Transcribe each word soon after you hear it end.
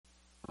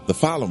The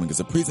following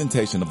is a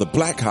presentation of the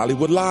Black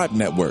Hollywood Live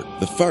Network,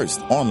 the first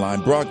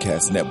online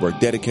broadcast network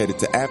dedicated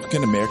to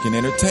African American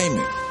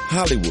entertainment.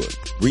 Hollywood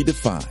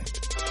Redefined.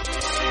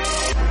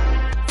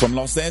 From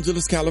Los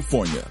Angeles,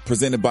 California,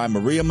 presented by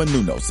Maria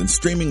Menounos and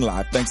streaming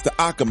live thanks to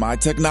Akamai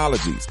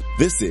Technologies.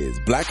 This is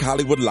Black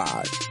Hollywood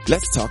Live.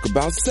 Let's talk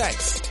about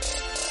sex.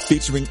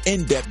 Featuring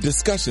in-depth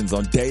discussions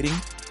on dating,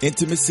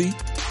 intimacy,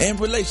 and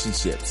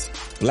relationships.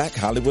 Black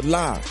Hollywood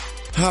Live.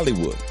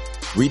 Hollywood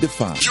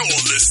Redefined. You're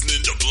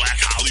listening to Black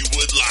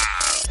Hollywood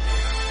Live.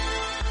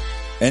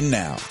 And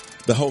now,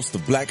 the host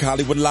of Black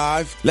Hollywood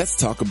Live, let's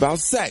talk about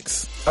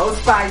sex. Oh,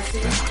 spicy.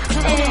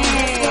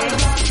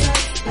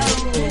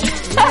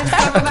 Let's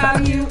talk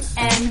about you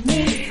and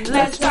me.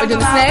 Let's talk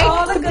about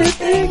all the good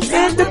things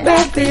and the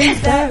bad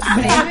things that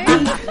make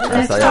me.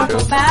 Let's talk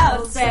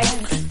about sex.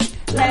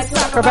 Let's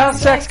talk about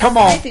sex. Come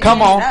on.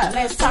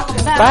 Let's talk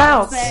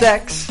about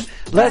sex.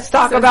 Let's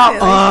talk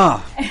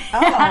about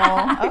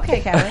Oh, okay,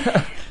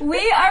 Kevin.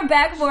 We are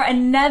back for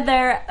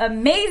another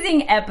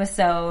amazing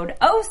episode,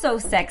 oh so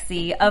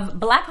sexy, of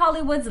Black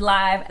Hollywood's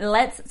Live,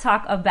 Let's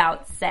Talk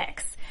About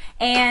Sex.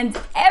 And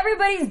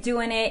everybody's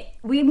doing it.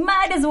 We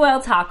might as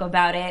well talk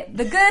about it.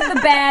 The good,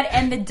 the bad,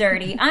 and the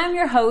dirty. I'm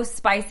your host,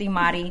 Spicy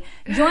Madi.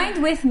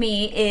 Joined with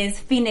me is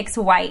Phoenix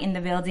White in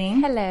the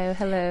building.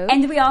 Hello.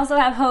 And we also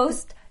have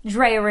host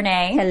Drea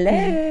Renee.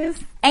 Hello.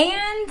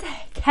 And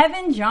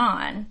Kevin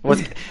John.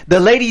 The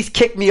ladies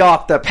kicked me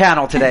off the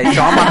panel today,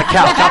 so I'm on the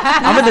couch.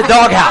 I'm in the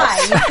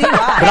doghouse,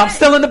 but I'm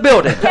still in the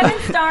building.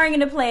 Kevin's starring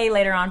in a play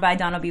later on by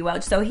Donald B.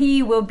 Welch, so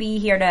he will be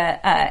here to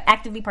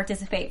actively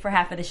participate for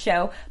half of the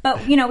show.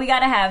 But, you know, we got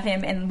to have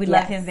him, and we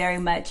love him very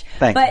much.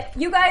 But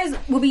you guys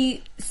will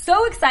be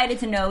so excited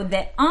to know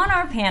that on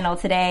our panel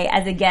today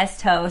as a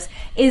guest host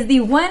is the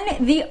one,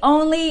 the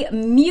only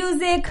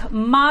music,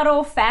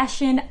 model,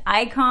 fashion,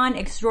 icon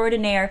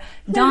extraordinaire,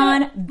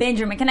 Dawn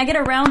Benjamin. Can I get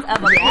a round of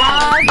applause? Yo,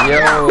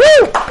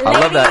 I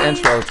love that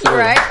intro too.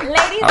 Right?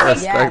 Ladies, I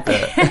respect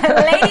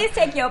that. Ladies,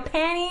 take your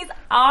panties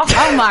off.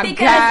 Oh my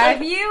because God.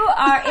 if you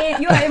are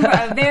in for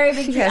a very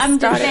big treat. I'm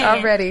just saying.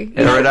 already.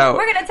 Air it out.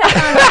 We're gonna touch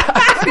on.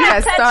 She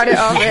has started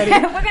already.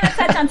 We're gonna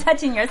touch on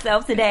touching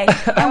yourself today.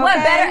 And what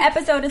better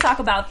episode to talk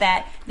about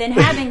that than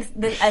having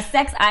a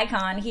sex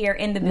icon here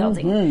in the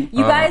building? Mm-hmm.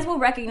 You guys will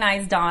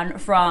recognize Dawn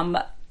from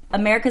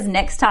America's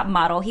Next Top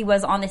Model. He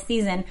was on the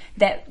season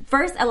that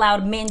first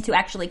allowed men to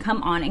actually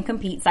come on and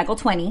compete, Cycle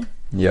 20.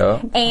 Yeah.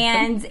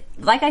 And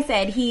like I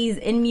said, he's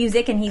in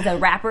music and he's a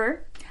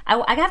rapper.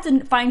 I have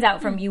to find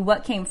out from you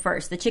what came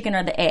first, the chicken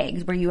or the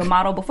eggs. Were you a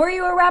model before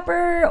you were a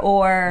rapper,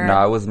 or?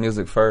 No, it was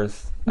music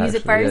first.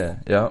 Music actually. first?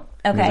 Yeah.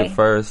 Okay. Music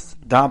first.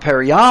 Dom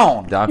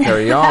Perignon. Yeah.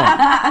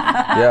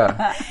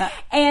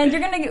 And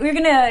we're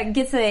gonna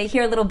get to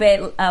hear a little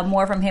bit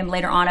more from him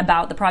later on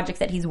about the projects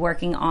that he's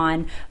working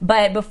on.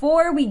 But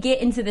before we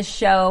get into the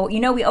show,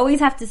 you know, we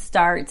always have to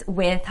start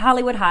with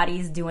Hollywood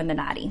Hotties doing the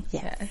naughty.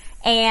 Yes.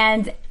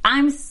 And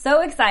I'm so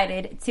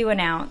excited to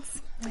announce.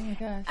 Oh my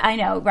gosh. I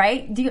know,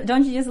 right?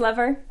 Don't you just love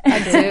her? I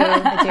do.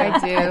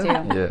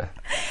 Yeah.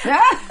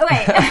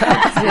 Wait.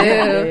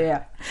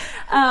 I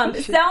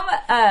do.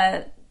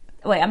 Selma.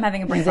 Wait, I'm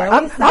having a brain fart.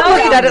 I'm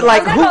looking at it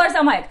like I was gonna call her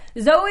Selma.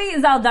 Zoe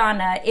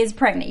Zaldana is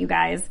pregnant, you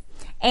guys.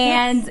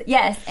 And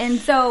yes, and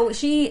so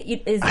she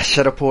is. I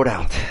should have pulled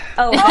out.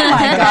 Oh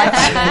my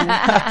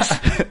God.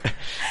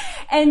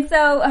 And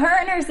so her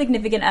and her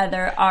significant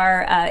other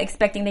are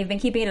expecting. They've been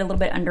keeping it a little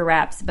bit under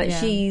wraps, but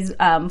she's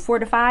 4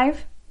 to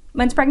 5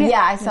 months pregnant.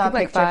 Yeah, I saw a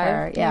picture of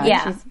her.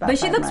 Yeah, She's but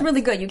she looks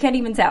really good. You can't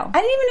even tell.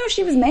 I didn't even know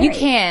she was married. You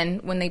can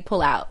when they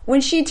pull out.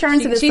 When she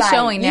turns to the she's side,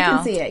 showing now. You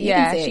can see it. You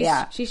can see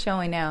it. She's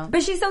showing now.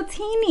 But she's so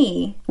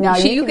teeny. No,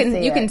 you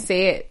you can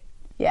see it.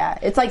 Yeah,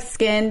 it's like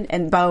skin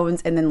and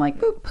bones, and then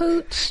like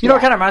pooch. You know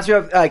what kind of reminds me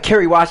of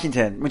Kerry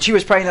Washington when she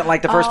was pregnant,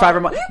 like the first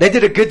 5 months. They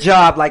did a good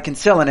job, like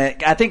concealing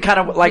it. I think kind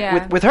of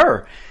like with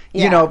her.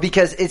 You know,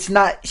 because it's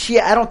not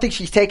I don't think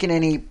she's taken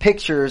any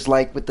pictures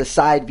like with the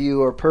side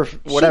view or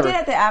whatever. She did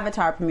at the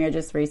Avatar premiere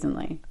just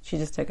recently. She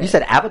just took it. You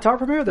said Avatar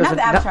premiere? Not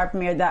the Avatar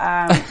premiere. The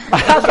I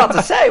was about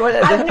to say.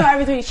 I know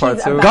everything.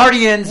 She's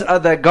Guardians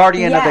of the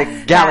Guardian of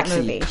the Galaxy.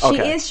 Movie. Okay.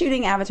 She is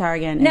shooting Avatar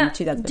again Now, in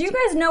 2015. do you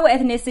guys know what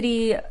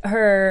ethnicity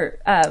her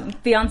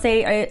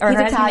fiance or her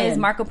husband Italian. is?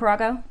 Marco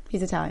Purago?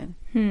 He's Italian.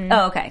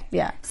 Oh, okay.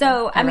 Yeah.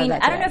 So, I read mean,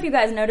 that I don't know today. if you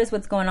guys noticed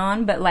what's going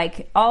on, but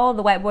like all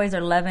the white boys are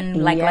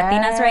loving like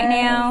Latinas right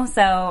now.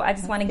 So I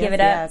just want to give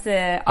it up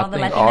to all the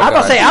think Latinas. all I'm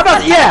about to say,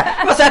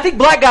 I think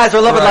black guys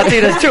are loving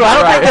Latinas too. I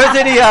don't think there's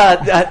any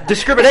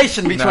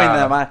discrimination between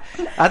them. I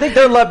think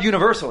they're loved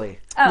universally.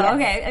 Oh,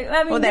 okay.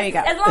 I mean, Well, there you go.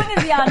 As long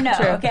as y'all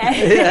know,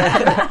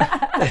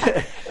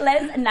 okay?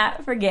 Let's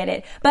not forget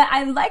it. But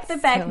I like the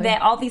fact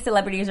that all these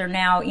celebrities are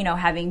now, you know,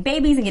 having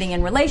babies and getting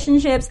in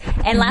relationships.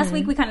 And last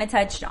week we kind of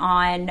touched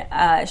on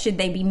should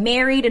they be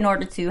married in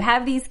order to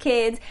have these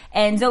kids?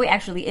 And Zoe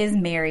actually is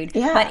married.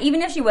 Yeah. But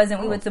even if she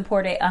wasn't, we would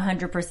support it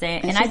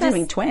 100%. And she's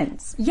having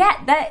twins. Yeah,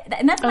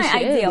 and that's my she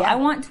is, ideal. yeah. I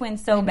want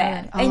twins so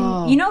bad.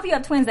 And you know, if you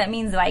have twins, that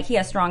means like he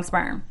has strong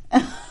sperm.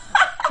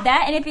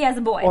 That and if he has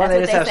a boy. Or that's they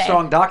what just have say.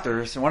 strong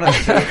doctors. One of the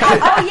two.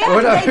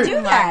 They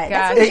do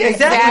that.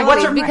 Exactly.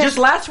 What's her, just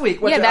last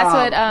week? That's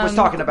what was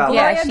talking about.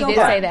 Yeah, she did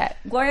say that.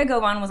 Gloria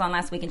Govan was on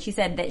last week, and she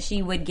said that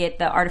she would get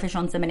the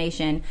artificial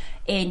insemination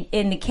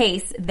in the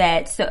case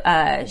that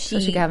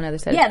she could have another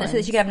set. Yeah, so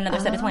that she could have another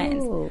set of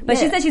twins. But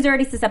she said she's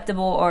already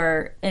susceptible,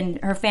 or in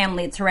her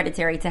family it's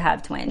hereditary to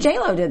have twins.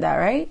 J-Lo did that,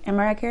 right? And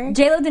Mariah Carey.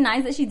 J-Lo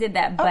denies that she did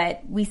that,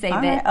 but we say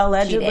that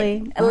allegedly.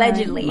 She did.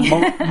 Allegedly,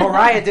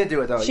 Mariah did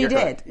do it though. She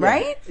did,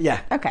 right?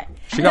 Yeah. Okay.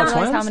 She got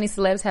twins. How many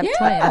celebs have twins?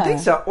 I think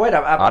so. Wait,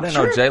 I didn't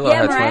know J-Lo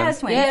had Mariah twins. has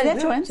twins. Yeah, they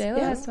have twins. J-Lo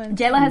has twins.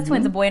 J-Lo has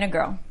twins, a boy and a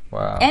girl.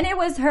 Wow. And it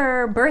was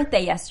her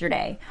birthday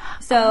yesterday.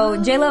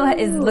 So J-Lo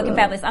is looking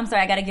fabulous. I'm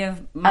sorry, I got to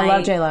give I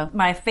love J-Lo.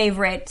 my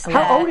favorite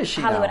How old is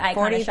she Hollywood now?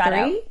 icon a shout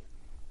out.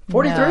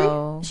 43?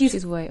 No,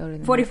 she's way older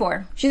than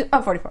 44. She's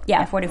 44.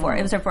 Yeah, 44.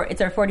 It's her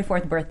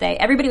 44th birthday.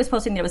 Everybody was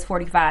posting that it was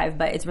 45,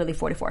 but it's really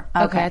 44.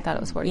 Okay, I thought it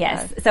was 45.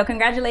 Yes. So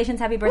congratulations,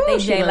 happy birthday,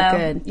 she J-Lo. looked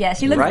good. Yeah,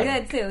 she looks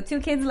good too. 2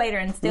 kids later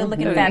and still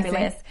looking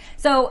fabulous.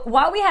 So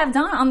while we have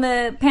Don on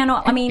the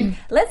panel, I mean,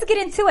 let's get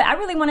into it. I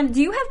really want to.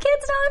 Do you have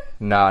kids,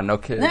 Don? Nah, no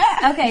kids.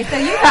 Okay, so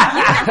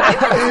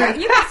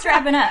you've been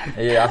strapping up.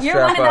 Yeah,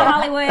 You're one of the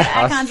Hollywood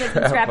icons that's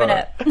been strapping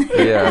up.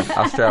 Yeah,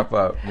 I'll strap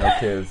up. No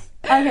kids.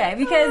 Okay,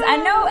 because I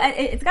know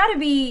it's got to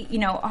be,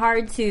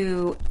 hard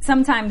to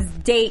sometimes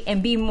date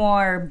and be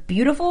more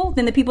beautiful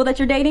than the people that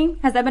you're dating.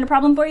 Has that been a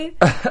problem for you?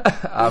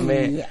 I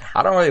mean,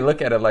 I don't really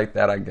look at it like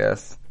that, I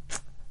guess.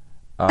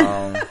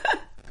 I'm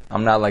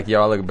not like,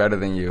 yo, I look better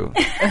than you.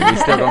 We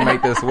still gonna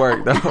make this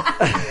work, though.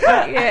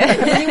 Has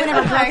anyone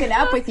ever broken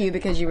up with you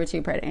because you were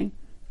too pretty?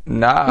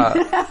 Nah.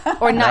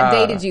 Or not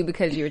dated you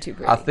because you were too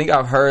pretty. I think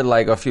I've heard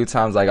like a few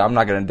times like, I'm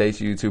not gonna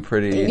date you, you too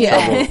pretty.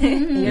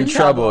 You're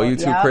trouble. You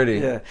too pretty.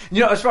 Yeah.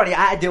 It's funny.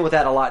 I deal with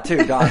that a lot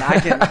too, Don.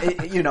 I can,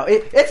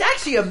 it's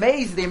actually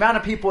amazing the amount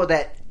of people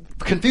that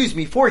confuse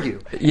me for you.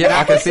 Yeah,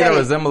 I can see the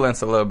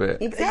resemblance a little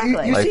bit.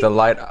 Exactly. You Like see? the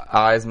light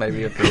eyes,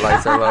 maybe if the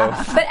lights are low.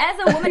 But as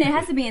a woman, it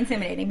has to be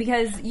intimidating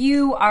because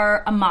you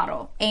are a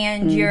model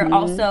and you're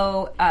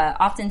also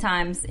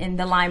oftentimes in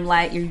the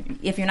limelight.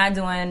 If you're not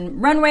doing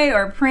runway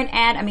or print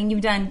ad, I mean,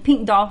 you've done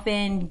Pink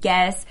Dolphin,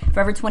 Guess,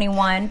 Forever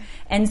 21.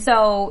 And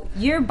so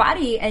your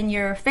body and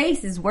your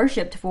face is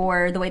worshipped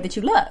for the way that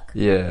you look.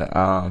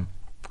 Yeah.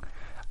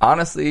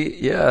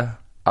 Honestly, yeah.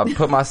 I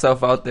put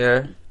myself out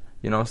there.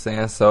 You know what I'm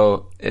saying?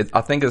 So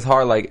I think it's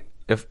hard. Like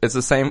if it's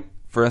the same,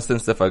 for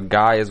instance, if a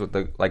guy is with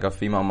like a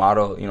female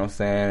model, you know what I'm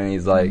saying? And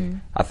he's like,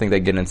 I think they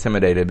get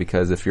intimidated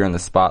because if you're in the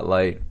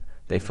spotlight,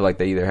 they feel like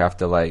they either have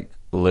to like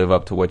live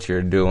up to what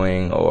you're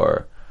doing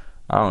or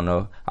I don't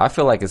know. I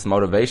feel like it's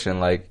motivation.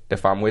 Like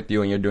if I'm with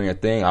you and you're doing your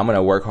thing, I'm going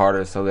to work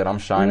harder so that I'm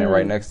shining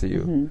right next to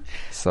you.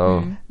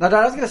 So now,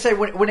 Don, I was going to say,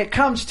 when it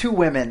comes to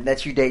women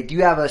that you date, do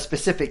you have a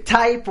specific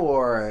type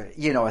or,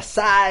 a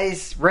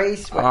size,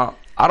 race?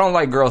 I don't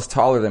like girls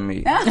taller than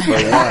me.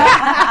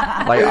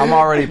 Like I'm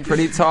already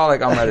pretty tall.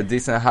 Like I'm at a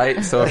decent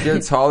height. So if you're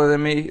taller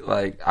than me,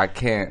 like I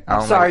can't.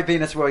 I'm sorry,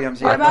 Venus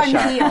Williams. What about in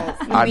heels?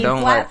 I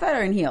don't flat like foot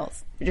or in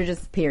heels? You're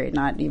just period,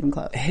 not even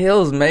close.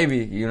 Heels,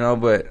 maybe,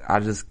 but I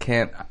just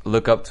can't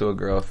look up to a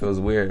girl. It feels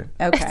weird.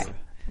 Okay.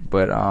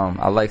 But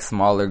I like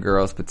smaller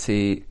girls,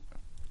 petite.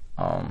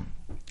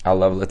 I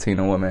love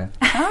Latina women.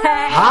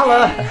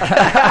 Holla!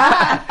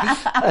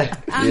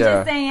 I'm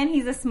just saying,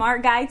 he's a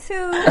smart guy too.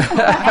 And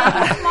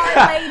a smart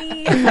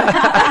lady.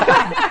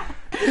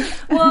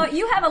 Well,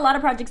 you have a lot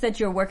of projects that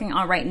you're working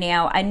on right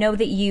now. I know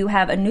that you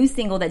have a new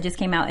single that just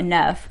came out,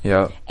 Enough.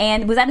 Yep.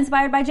 And was that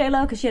inspired by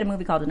J-Lo? Because she had a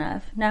movie called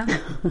Enough. No?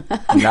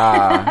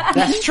 Nah.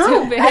 That's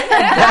true. I'm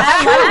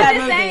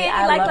just saying,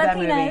 I like love that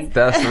Latinas. movie.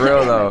 That's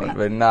real though,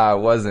 but nah, it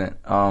wasn't.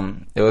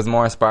 It was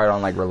more inspired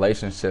on like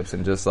relationships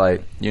and just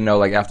like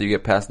like after you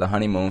get past the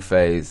honeymoon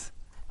phase,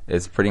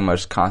 it's pretty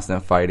much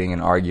constant fighting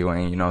and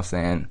arguing. You know what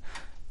I'm saying?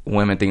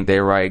 Women think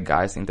they're right,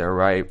 guys think they're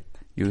right.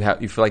 You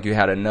feel like you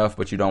had enough,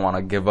 but you don't want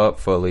to give up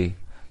fully.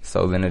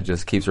 So then it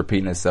just keeps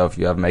repeating itself.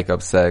 You have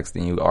makeup sex,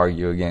 then you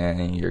argue again,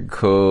 and you're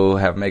cool,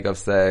 have makeup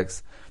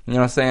sex. You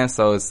know what I'm saying?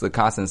 So it's the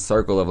constant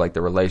circle of like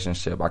the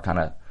relationship I kind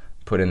of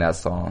put in that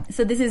song.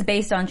 So this is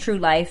based on true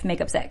life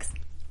makeup sex?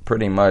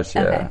 Pretty much,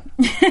 yeah.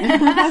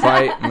 Okay.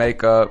 Fight,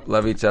 makeup,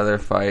 love each other,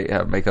 fight,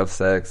 have makeup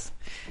sex.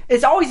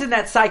 It's always in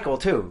that cycle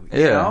too,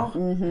 you know?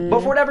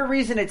 But for whatever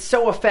reason, it's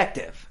so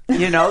effective,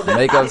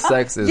 Makeup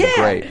sex is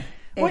great.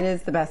 It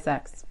is the best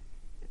sex.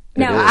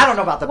 Now, I don't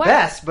know about the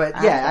best, but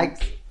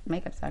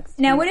makeup sex.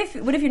 Now, what if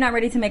you're not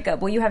ready to make up?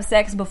 Will you have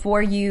sex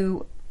before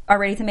you are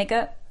ready to make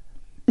up?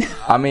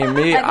 I mean,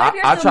 me,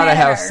 I try to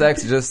have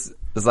sex just,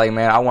 it's like,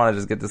 man, I want to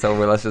just get this over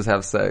with. Let's just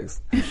have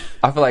sex.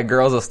 I feel like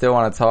girls will still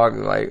want to talk,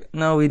 like,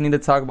 no, we need to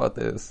talk about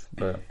this.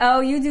 But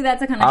you do that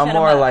to kind of I'm shut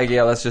more them up. like,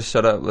 yeah, let's just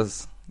shut up.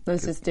 Let's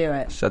just do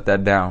it. Shut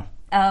that down.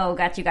 Oh,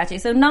 got you.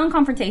 So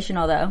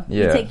non-confrontational, though.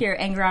 Yeah. You take your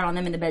anger out on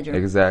them in the bedroom.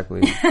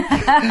 Exactly.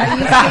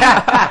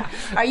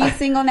 Are you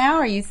single now,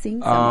 or are you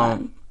seeing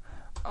someone?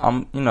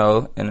 I'm, in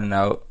and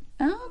out.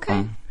 Oh,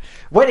 okay.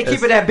 Way to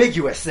keep it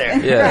ambiguous there.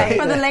 Yeah. Right.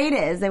 For the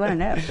ladies, they want to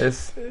know.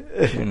 It's,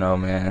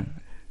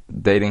 man.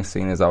 dating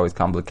scene is always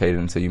complicated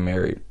until you're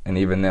married. And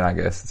even then, I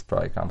guess it's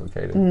probably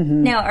complicated.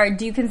 Mm-hmm. Now,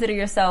 do you consider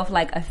yourself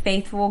like a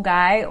faithful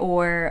guy,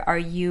 or are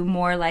you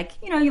more like,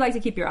 you like to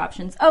keep your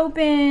options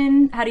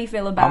open? How do you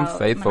feel about... I'm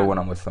faithful when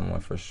I'm with someone,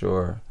 for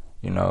sure.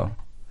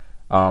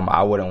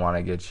 I wouldn't want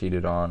to get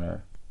cheated on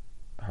or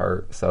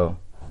hurt, so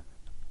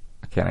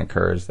I can't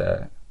encourage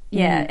that.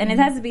 Yeah, and it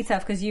has to be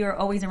tough because you're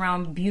always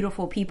around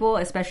beautiful people,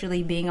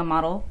 especially being a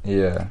model.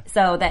 Yeah.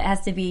 So that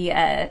has to be,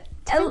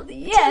 so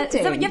you have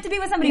to be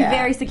with somebody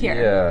very secure.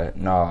 Yeah,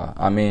 no,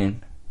 I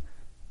mean,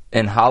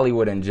 in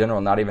Hollywood in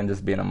general, not even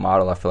just being a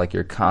model, I feel like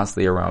you're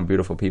constantly around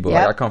beautiful people.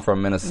 Like, I come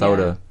from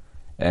Minnesota,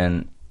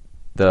 and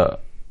the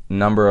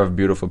number of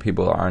beautiful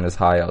people aren't as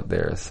high out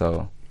there,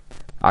 so...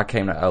 I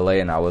came to LA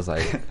and I was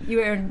like... You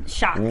were in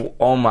shock.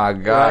 Oh my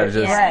God.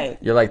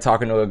 You're like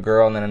talking to a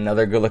girl and then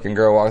another good looking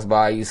girl walks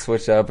by, you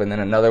switch up, and then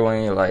another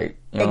one, you're like,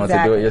 you don't want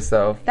to do it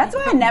yourself. That's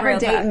why I never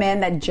date men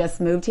that just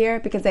moved here,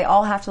 because they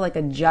all have to like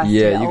adjust to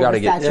you gotta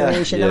get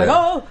saturation. They're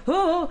like,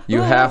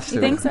 you have to.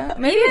 You think so?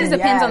 Maybe it just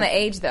depends on the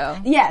age though.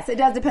 Yes, it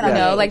does depend on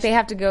the age. Like they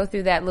have to go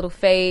through that little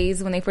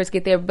phase when they first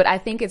get there, but I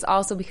think it's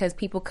also because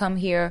people come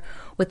here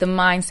with the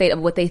mindset of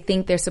what they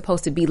think they're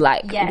supposed to be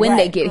like when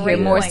they get here,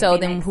 more so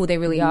than who they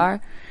really are.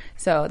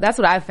 So that's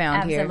what I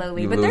found here.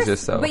 Absolutely. You lose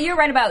yourself. But you're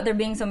right about there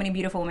being so many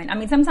beautiful women. I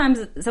mean, sometimes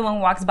someone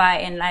walks by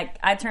and like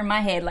I turn my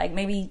head like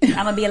maybe I'm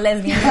going to be a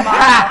lesbian tomorrow.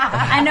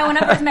 I know when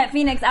I first met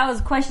Phoenix, I was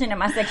questioning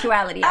my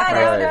sexuality.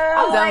 I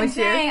was like,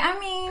 dang, I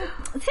mean,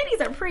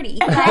 titties are pretty.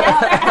 Like,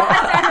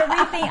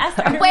 I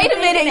started Wait a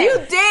minute, you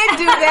did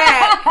do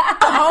that.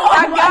 Oh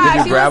my gosh.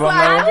 Did you grab them?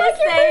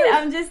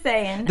 I'm just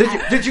saying.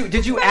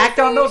 Did you act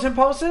on those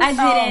impulses? I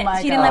didn't.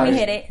 She didn't let me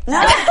hit it.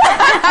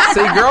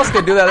 See, girls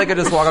could do that. They could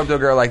just walk up to a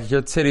girl like,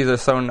 your titties are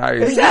so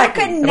nice.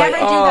 Exactly. I could never do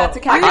that to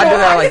Kevin. I do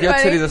that like, your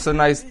titties are so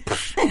nice.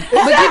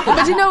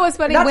 but you know what's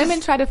funny? Women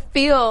try to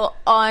feel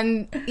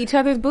on each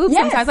other's boobs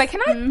sometimes. Like,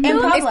 can I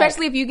feel,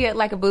 especially if you get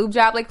like a boob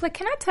job, like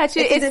can I touch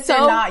it? It's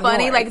so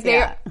funny. Yours, like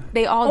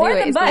they all do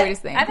it. It's the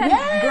weirdest thing. I've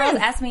had girls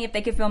ask me if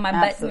they could feel my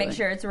butt to make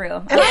sure it's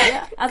real.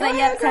 I was like,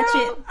 yep, touch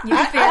it. You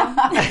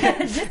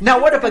can feel.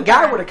 Now, what if a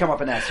guy were to come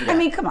up and ask you that? I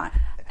mean, come on.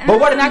 But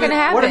what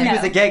if he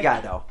was a gay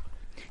guy though?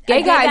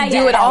 Gay guys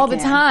do it all the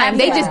time.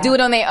 They just do it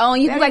on their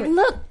own. You'd be like,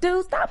 look,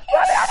 dude, stop.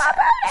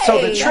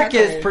 So the trick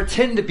is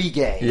pretend to be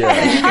gay. Yeah.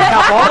 And you can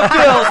have all the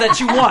feels that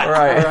you want.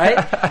 Right?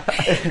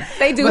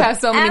 They do have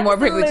so many more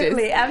privileges.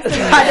 Absolutely.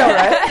 I know,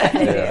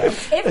 right?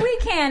 If we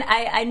can,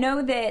 I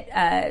know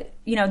that,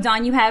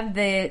 Dawn, you have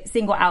the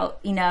single out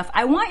enough.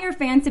 I want your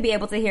fans to be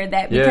able to hear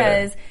that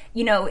because,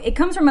 it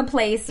comes from a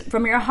place,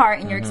 from your heart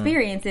and your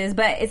experiences,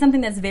 but it's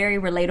something that's very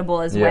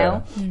relatable as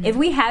well. Mm-hmm. If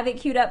we have it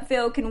queued up,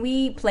 Phil, can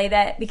we play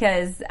that?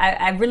 Because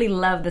I really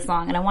love the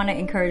song and I want to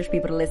encourage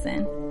people to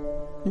listen.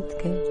 That's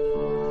good.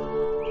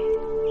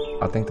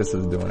 I think this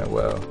is doing it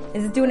well.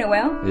 Is it doing it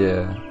well?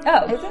 Yeah.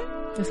 Oh, is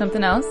it? There's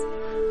something else?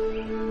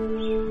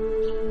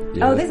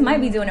 Yeah. Oh, this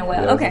might be doing it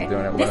well. Okay.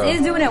 This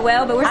is doing it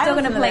well, but we're still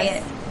going to play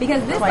it.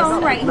 Because this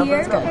song right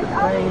here,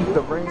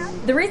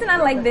 the reason I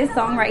like this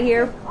song right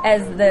here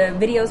as the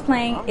video's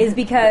playing is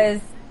because,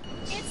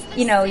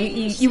 you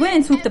went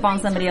and swooped up on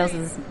somebody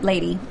else's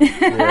lady.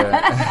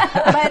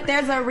 But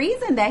there's a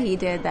reason that he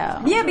did,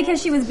 though. Yeah, because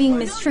she was being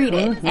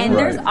mistreated. And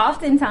there's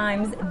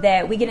oftentimes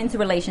that we get into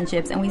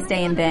relationships and we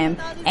stay in them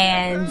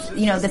and,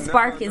 the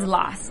spark is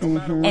lost.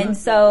 Mm-hmm. And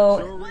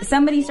so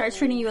somebody starts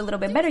treating you a little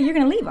bit better, you're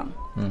going to leave them.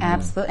 Mm-hmm.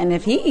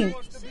 Absolutely. And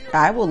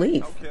I will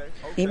leave.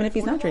 Even if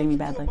he's not treating me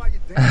badly.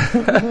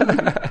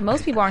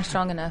 Most people aren't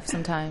strong enough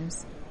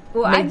sometimes.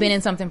 Well, they've been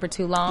in something for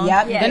too long.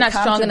 Yep. They're not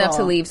strong enough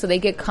to leave, so they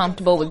get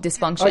comfortable with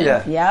dysfunction. Oh,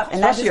 yeah. Yep.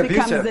 And that just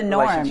becomes the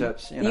norm.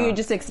 You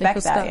just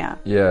expect that,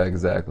 Yeah,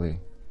 exactly.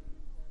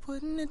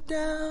 Putting it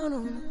down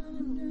on it.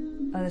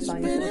 Oh, this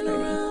song is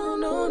so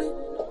pretty.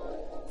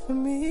 For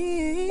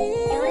me.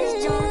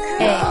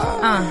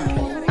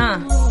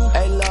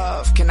 Hey,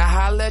 love, can I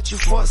holler at you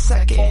for a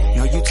second?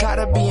 No, you tired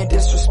of being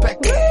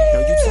disrespected. No,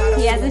 you tired of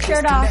He has his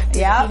shirt off.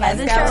 Yeah, he has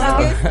his shirt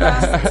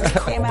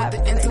off. Came out.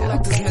 The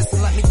intellect is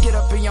missing. Let me get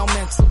up in your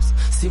mentals.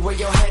 See where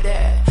your head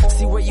at.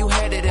 See where you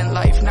headed in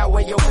life. Not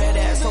where your bed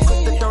at. So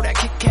quick to throw that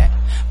Kit Kat.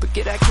 But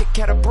get that Kit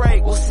Kat a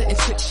break. We'll sit and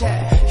chit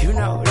chat. You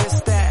know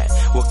this, that.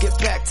 We'll get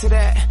back to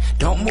that.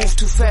 Don't move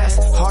too fast.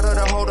 Harder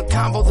to hold a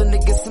combo than to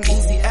get some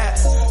easy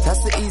ass.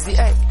 That's the easy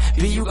A.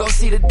 B, you go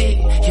see the D.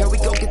 Here we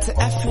go get to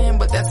FN,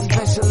 but that's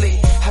eventually.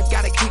 I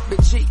gotta keep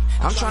it G.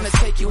 I'm trying to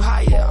take you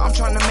higher. I'm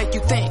trying to make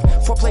you think.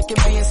 Foreplay can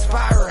be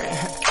inspiring.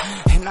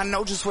 And I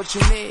know just what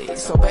you need.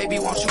 So baby,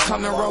 won't you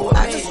come and roll with me?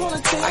 I just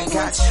wanna take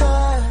my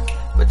time,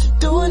 but you're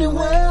doing it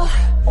well.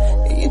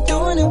 You're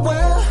doing it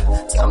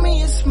well. Tell me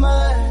you're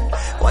smart.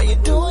 Why you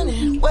doing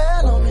it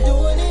well? I'm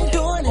doing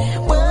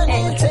it well.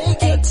 And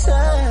take your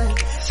time.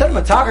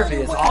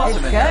 Cinematography is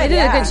awesome. It's good. They did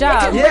a good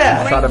job.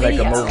 Yeah. Try to make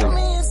a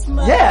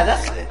movie. Yeah,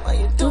 that's it.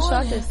 Who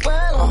shot this?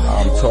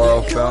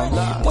 Toro Films.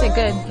 Is it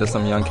good? There's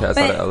some young cats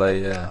out of LA,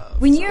 yeah.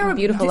 When you're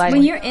beautiful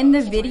when you're in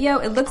the video,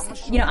 it looks,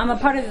 I'm a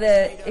part of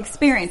the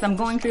experience. I'm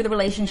going through the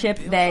relationship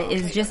that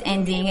is just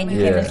ending and you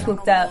get this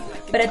swooped up.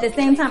 But at the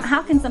same time,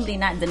 how can somebody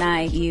not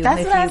deny you?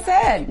 That's what I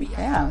said.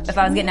 Yeah. If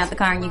I was getting out the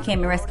car and you came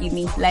and rescued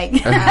me, like,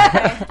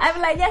 I'd be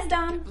like, yes,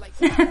 Don.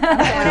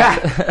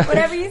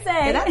 Whatever you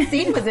say. And that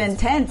scene was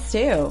intense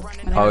too.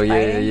 Oh,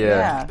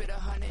 yeah.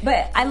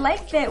 But I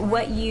like that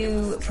what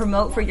you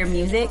promote for your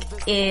music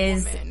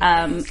is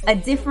a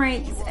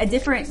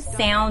different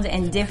sound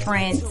and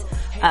different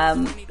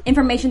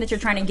information that you're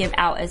trying to give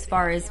out as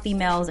far as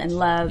females and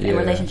love and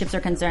relationships are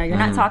concerned. You're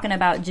not talking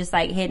about just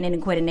like hitting it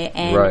and quitting it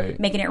and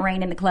making it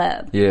rain in the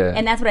club. Yeah.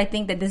 And that's what I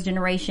think that this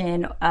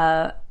generation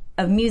of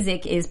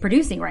music is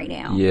producing right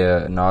now.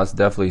 Yeah, no, it's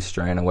definitely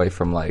straying away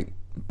from like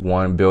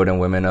building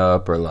women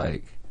up or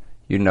like,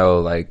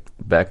 like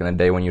back in the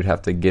day when you'd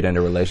have to get in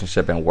a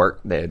relationship and work,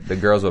 the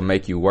girls would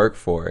make you work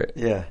for it.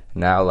 Yeah.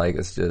 Now, like,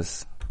 it's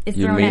just,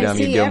 you meet them,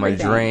 you give them a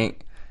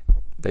drink,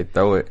 they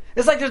throw it.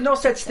 It's like there's no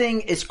such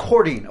thing as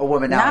courting a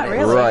woman Not nowadays.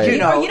 really. Right. You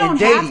don't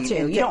dating, have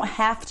to. You don't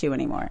have to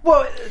anymore.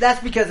 Well,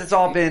 that's because it's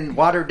all been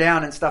watered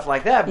down and stuff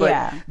like that.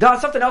 But Don,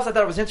 something else I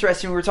thought was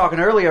interesting. We were talking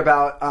earlier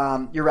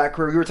about your rap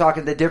career. We were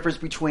talking the difference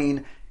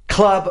between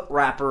club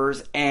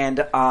rappers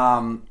and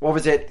what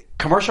was it?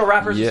 Commercial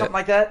rappers or something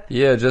like that?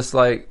 Yeah, just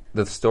like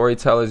the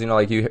storytellers,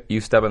 like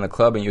you step in the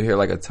club and you hear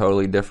like a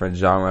totally different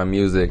genre of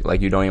music.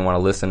 Like you don't even want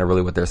to listen to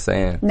really what they're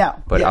saying. No.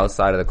 But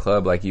outside of the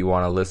club, like you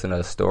want to listen to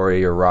a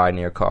story or ride in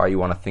your car. You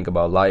want to think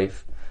about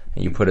life.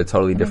 And you put a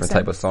totally different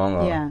type of song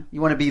on. Yeah. You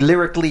want to be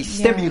lyrically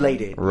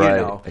stimulated.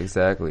 Right,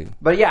 exactly.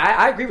 But yeah,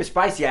 I agree with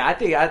Spicy. I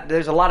think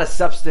there's a lot of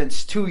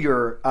substance to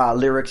your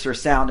lyrics or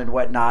sound and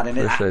whatnot. And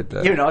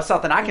it's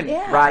something I can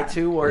ride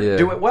to or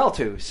do it well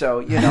to.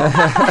 So,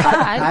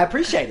 I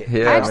appreciate it.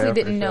 Yeah, I actually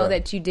didn't know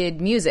that you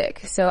did music.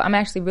 So I'm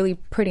actually really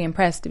pretty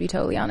impressed, to be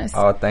totally honest.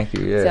 Oh, thank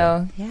you.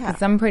 Yeah.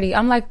 So,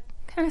 I'm like,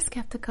 kind of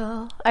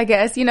skeptical, I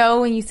guess,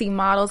 when you see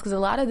models, because a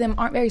lot of them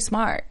aren't very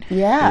smart.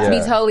 Yeah. To be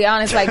totally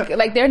honest,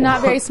 like they're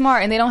not very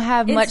smart and they don't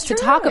have much to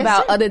talk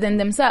about other than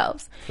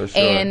themselves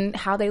and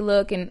how they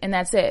look, and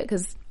that's it.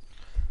 Because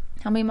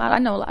I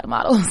know a lot of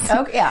models.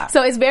 Okay, yeah.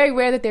 So it's very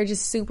rare that they're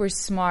just super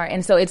smart,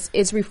 and so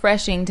it's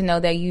refreshing to know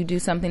that you do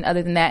something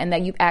other than that, and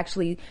that you've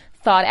actually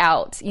thought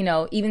out,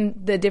 even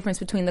the difference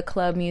between the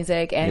club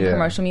music and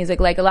commercial music.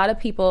 Like a lot of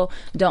people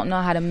don't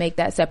know how to make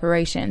that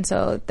separation.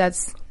 So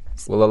that's.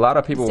 Well, a lot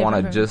of people want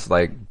to just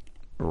like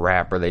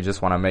rap, or they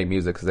just want to make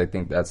music because they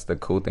think that's the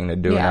cool thing to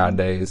do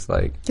nowadays.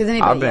 Like,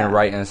 I've been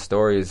writing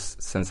stories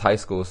since high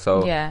school,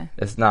 so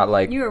it's not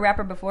like you were a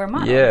rapper before a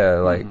model. Yeah,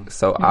 like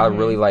so I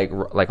really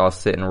like I'll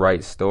sit and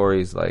write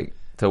stories like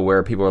to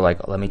where people are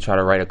like, let me try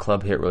to write a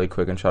club hit really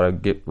quick and try to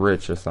get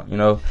rich or something,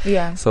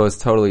 Yeah. So it's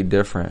totally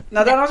different.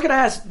 Now, then I was going to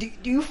ask, do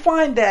you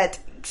find that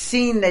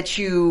scene that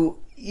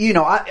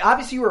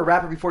obviously you were a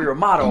rapper before you were a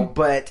model,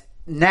 but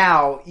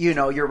now,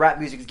 your rap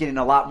music is getting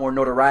a lot more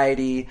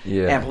notoriety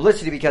and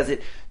publicity because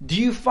do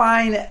you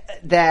find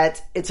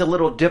that it's a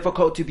little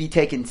difficult to be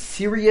taken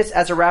serious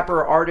as a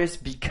rapper or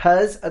artist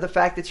because of the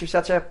fact that you're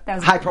such a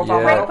high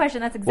profile model? Great question.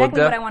 That's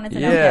exactly what I wanted to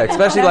know. Yeah,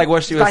 especially like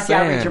what she was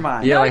saying.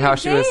 Yeah, like how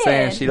she was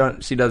saying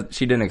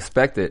she didn't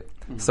expect it.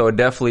 Mm-hmm. So it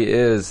definitely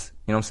is,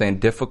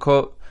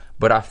 difficult,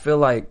 but I feel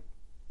like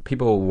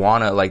people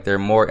they're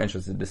more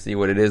interested to see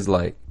what it is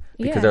like.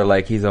 Because they're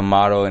like, he's a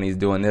model and he's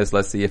doing this.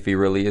 Let's see if he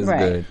really is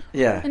good.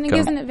 Yeah, and it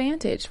gives an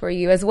advantage for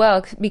you as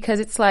well because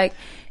it's like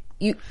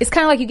it's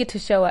kind of like you get to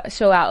show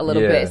out a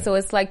little bit. So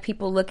it's like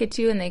people look at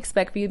you and they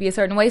expect for you to be a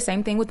certain way.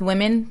 Same thing with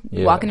women.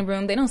 You walk in a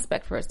room, they don't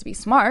expect for us to be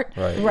smart.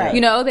 Right.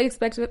 They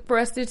expect for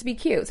us to be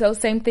cute. So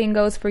same thing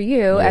goes for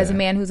you as a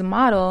man who's a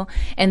model.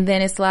 And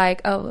then it's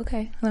like, oh,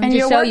 okay, let me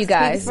just show you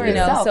guys.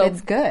 So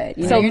it's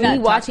good. So me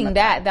watching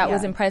that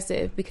was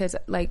impressive because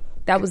like.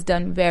 That was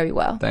done very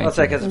well. Let's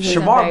say because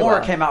Shamar Moore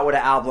came out with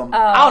an album.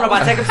 I don't know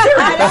if I take him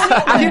serious.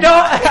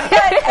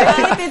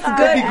 It's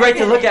good. It'd be great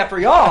to look at for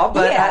y'all,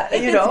 but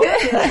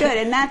it's good,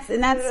 and that's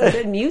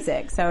good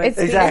music. So it's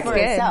exactly for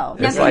itself.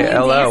 It's like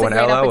LL when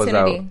LL was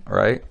out,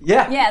 right?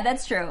 Yeah,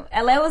 that's true.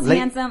 LL was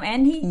handsome,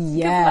 and he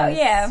you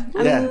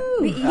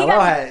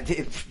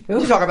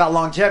talk about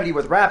longevity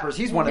with rappers.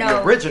 He's one of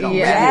the originals.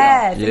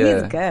 Yes,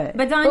 he's good.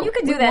 But Don, you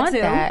could do that too.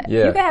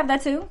 Yeah. You could have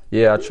that too.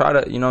 Yeah, I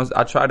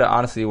try to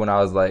honestly when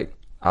I was like.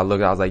 I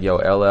was like, yo,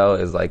 LL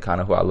is like kind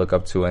of who I look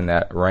up to in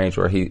that range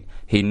where he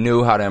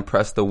knew how to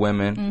impress the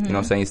women. Mm-hmm. You know what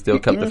I'm saying? He still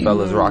kept the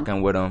fellas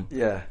rocking with him. Yeah.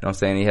 You know what I'm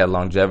saying? He had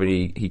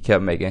longevity. He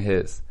kept making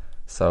hits.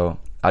 So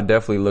I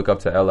definitely look up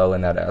to LL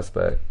in that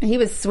aspect. He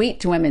was sweet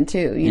to women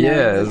too.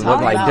 Yeah, it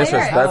wasn't like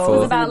disrespectful. It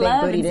was about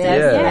love and stuff.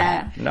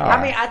 Yeah. No.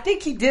 I mean, I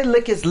think he did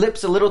lick his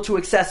lips a little too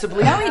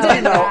excessively. No, he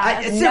didn't.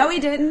 No, he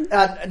didn't.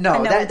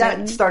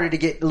 That started to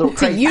get a little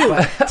crazy.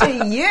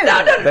 To you.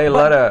 No. They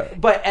let up.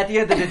 But at the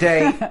end of the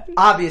day,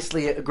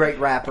 obviously a great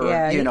rapper.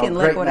 Yeah, he can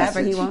lick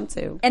whatever he wants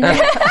to. And then,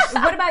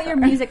 what about your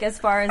music as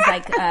far as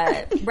like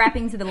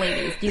rapping to the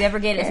ladies? Do you ever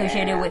get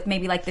associated with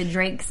maybe like the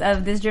Drakes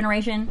of this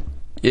generation?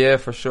 Yeah,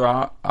 for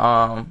sure.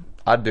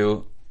 I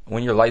do.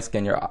 when you're light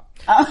skinned, you're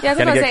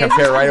gonna get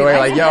compared right away.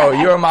 Like, yo,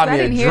 you remind me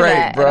of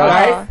Drake, bro.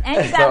 Right?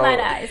 And you got light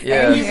eyes.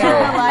 Yeah, you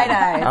got light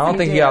eyes. I don't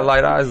think he got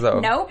light eyes though.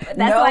 Nope.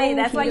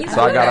 That's why you.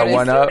 So I got a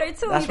 1 up.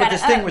 That's what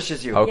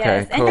distinguishes you. Okay,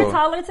 yes. cool. And you're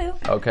taller too.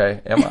 Okay,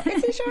 am I?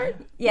 Is he short?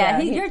 Yeah,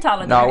 you're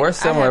taller. No, we're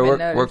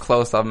similar. We're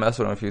close. I've messed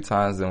with him a few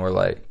times, and we're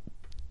like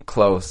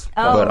close.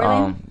 Oh, but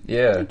really?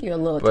 yeah. I think you're a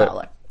little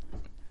taller.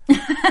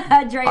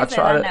 Drake said,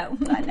 I know.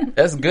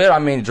 It's good. I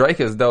mean, Drake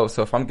is dope.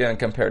 So if I'm getting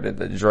compared to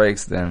the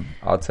Drakes, then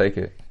I'll take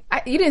it.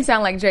 You didn't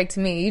sound like Drake to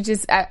me. You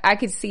just, I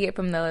could see it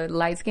from the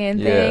light skin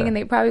thing, and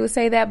they probably would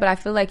say that. But I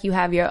feel like you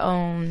have your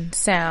own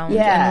sound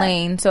and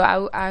lane. So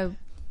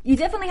you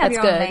definitely have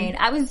your own lane.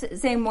 I was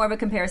saying more of a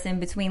comparison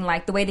between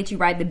like the way that you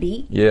ride the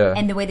beat,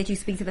 and the way that you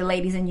speak to the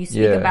ladies, and you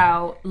speak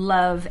about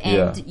love,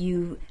 and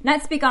you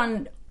not speak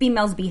on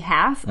females'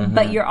 behalf,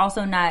 but you're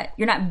also not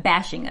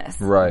bashing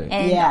us, right?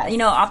 And you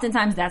know,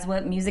 oftentimes that's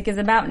what music is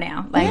about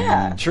now.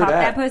 Like, true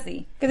that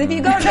pussy. Because if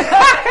you go to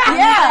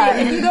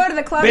if you go to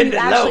the club and you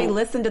actually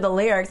listen to the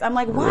lyrics, I'm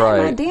like, why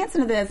am I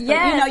dancing to this? But,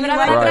 yes, you know, you but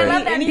I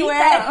love that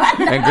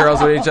anyway. And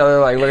girls with each other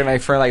like looking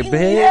like friend, like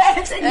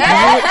bitch.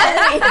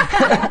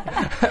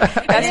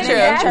 That's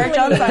true. Church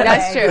on Sunday.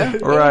 That's true.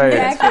 Right.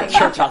 Exactly.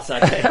 Church on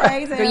Sunday.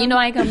 Girl, you know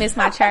I ain't gonna miss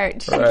my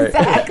church. Right.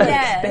 Exactly.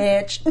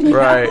 Yes. Bitch.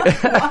 Right.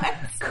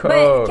 Cool.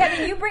 But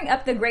Kevin, you bring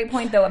up the great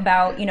point though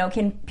about, you know,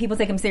 can people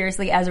take him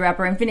seriously as a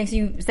rapper? And Phoenix,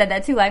 you said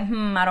that too, like,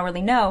 I don't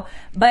really know.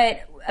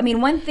 But I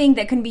mean, one thing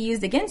that can be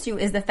used against you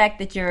is the fact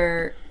that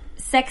you're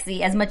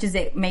sexy, as much as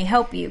it may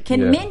help you.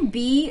 Can men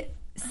be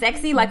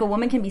sexy like a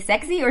woman can be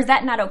sexy, or is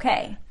that not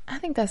okay? I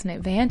think that's an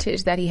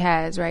advantage that he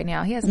has right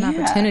now. He has an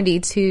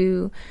opportunity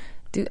to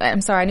do.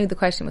 I'm sorry, I knew the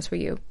question was for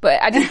you,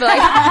 but I just feel like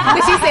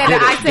when she said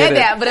that, I said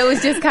that, but it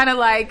was just kind of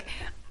like,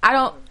 I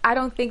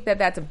don't think that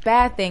that's a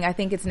bad thing. I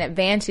think it's an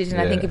advantage,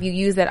 and I think if you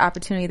use that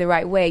opportunity the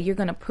right way, you're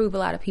going to prove a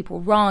lot of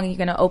people wrong. You're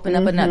going to open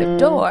up another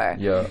door.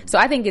 Yeah. So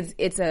I think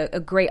it's a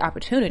great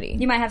opportunity.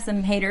 You might have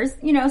some haters,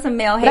 you know, some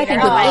male haters.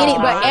 But I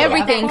think but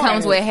everything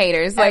comes with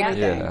haters.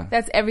 Like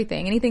that's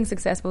everything. Anything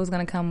successful is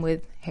going to come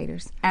with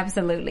haters.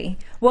 Absolutely.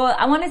 Well,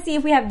 I want to see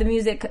if we have the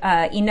music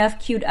enough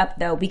queued up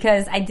though,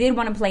 because I did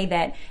want to play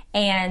that.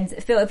 And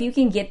Phil, if you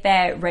can get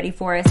that ready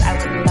for us, I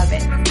would love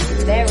it.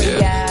 There we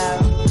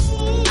go.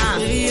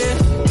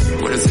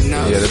 What is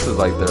enough? Yeah, this is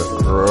like the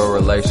real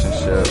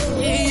relationship.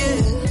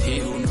 He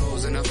who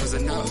knows enough is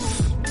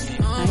enough.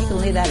 I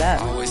can leave that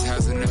up. Always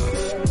has enough.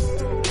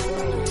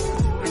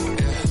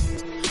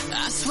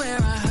 I swear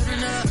I heard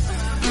enough.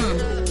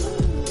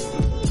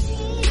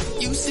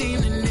 You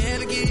seem to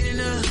never get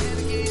enough.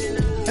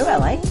 Oh, I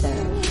like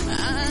that.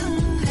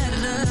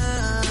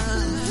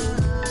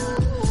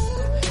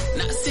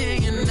 Not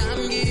saying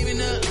I'm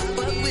giving up,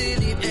 but will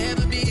it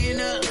ever be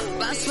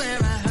enough? I swear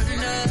I heard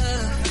enough.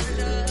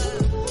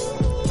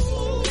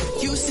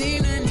 You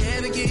seem to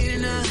never get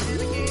enough.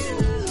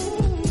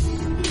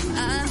 I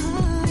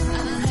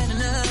had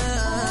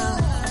enough.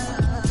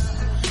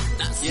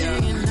 Not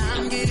saying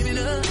I'm giving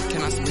up.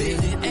 Can I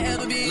split it?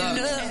 Ever be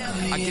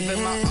enough? I give it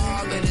my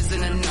all, but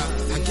isn't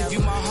enough. I give you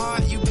my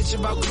heart, you bitch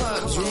about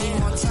clubs. You need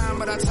more time,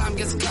 but our time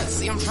gets cut.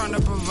 See, I'm trying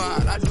to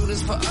provide. I do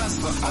this for us,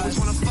 but always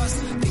wanna fuss.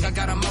 Think I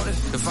got a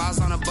motive. If I was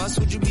on a bus,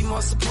 would you be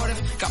more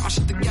supportive? Got my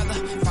shit together,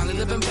 finally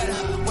living better.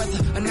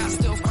 Whether or not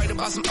still fight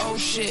about some old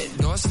shit.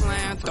 Door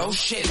slam, throw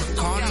shit,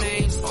 call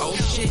names, oh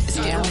shit. It's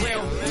getting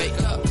real.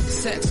 Make up,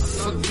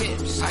 sex,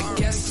 forget. I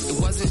guess it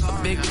wasn't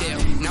a big deal.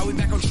 Now we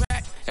back on track.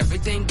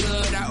 Everything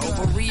good, I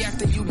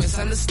overreacted, you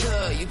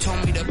misunderstood. You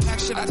told me to pack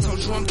shit, I told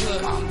you I'm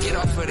good. Get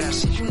off of that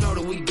shit, you know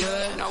that we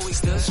good. No, we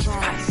still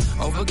strong,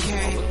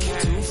 overcame,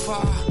 too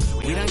far,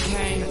 we done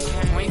came.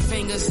 Point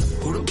fingers,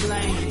 who to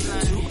blame?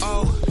 Too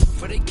old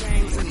for the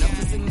games, enough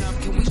is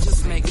enough, can we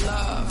just make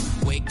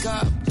love? Wake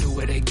up, do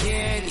it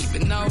again,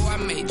 even though I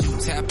made you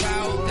tap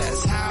out.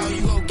 That's how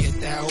you gon'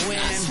 get that win.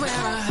 I swear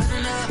I heard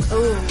enough.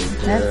 Ooh,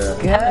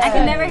 that's good. I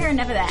can never hear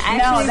enough of that. I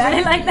actually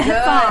really like that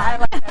song. I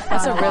like that song.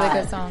 That's a really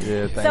good song.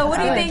 Yeah, so what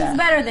do you think is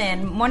better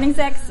then? Morning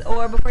sex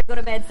or before you go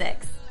to bed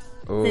sex?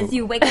 Ooh. Since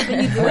you wake up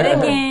and you do it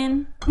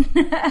again.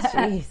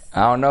 Jeez.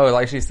 I don't know.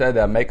 Like she said,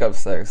 that makeup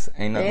sex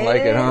ain't nothing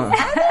like it, huh?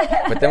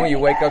 But then when you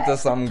wake up to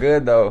something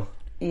good, though.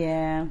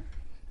 Yeah.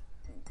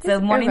 So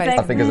morning sex.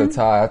 I think it's a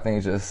tie. I think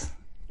it's just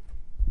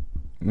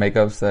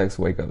makeup sex,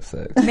 wake up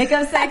sex.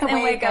 Makeup sex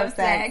and wake up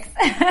sex.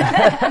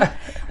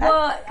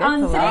 Well,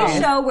 on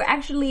today's show, we're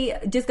actually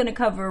just going to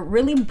cover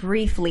really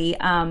briefly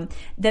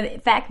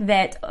the fact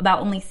that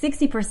about only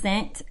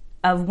 60%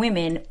 of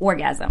women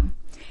orgasm.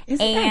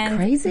 Isn't that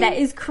crazy? That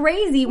is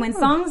crazy when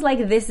songs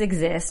like this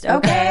exist,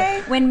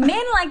 okay? When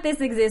men like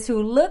this exist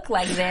who look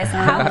like this,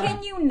 how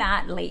can you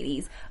not,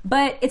 ladies?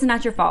 But it's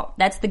not your fault.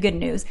 That's the good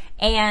news.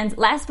 And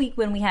last week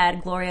when we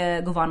had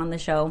Gloria Govan on the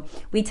show,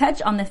 we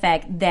touched on the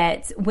fact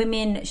that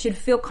women should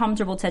feel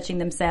comfortable touching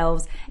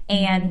themselves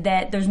and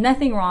that there's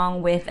nothing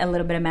wrong with a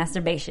little bit of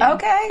masturbation.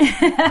 Okay.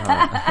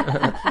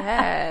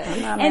 Yes.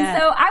 And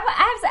so I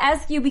have to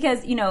ask you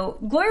because, you know,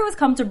 Gloria was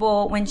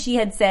comfortable when she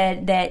had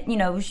said that, you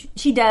know,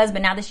 she does,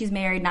 but now now that she's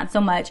married, not so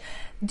much.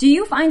 Do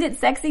you find it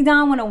sexy,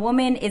 Don, when a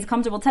woman is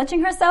comfortable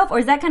touching herself, or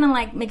is that kind of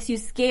like makes you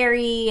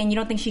scary and you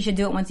don't think she should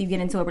do it once you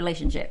get into a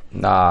relationship?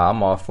 Nah,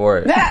 I'm all for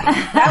it.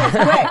 That was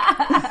quick.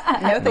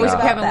 I wish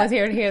Kevin was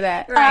here to hear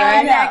that.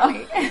 Right,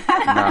 exactly.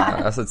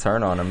 Nah, that's a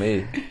turn on to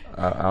me.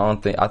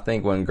 I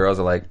think when girls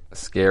are like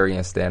scary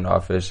and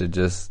standoffish,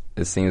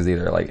 it seems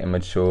either like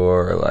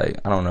immature or like,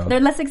 I don't know. They're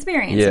less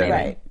experienced. Yeah. Maybe.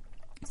 Right.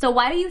 So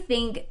why do you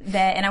think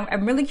that, and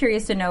I'm really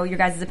curious to know your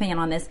guys' opinion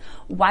on this,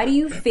 why do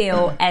you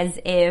feel as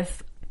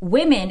if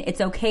women,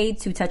 it's okay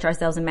to touch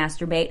ourselves and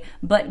masturbate,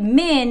 but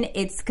men,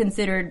 it's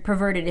considered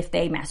perverted if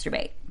they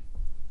masturbate?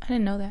 I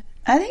didn't know that.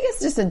 I think it's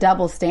just a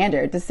double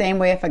standard. The same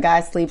way if a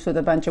guy sleeps with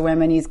a bunch of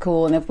women, he's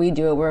cool, and if we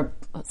do it, we're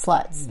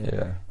sluts.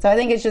 Yeah. So I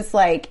think it's just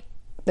like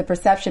the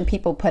perception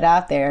people put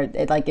out there,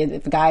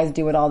 if guys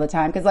do it all the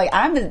time. Because, like,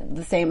 I'm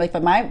the same. Like,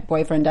 if my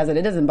boyfriend does it,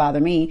 it doesn't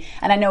bother me.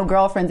 And I know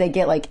girlfriends, they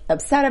get, like,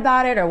 upset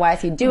about it, or why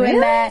is he doing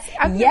that?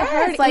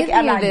 Yes, like,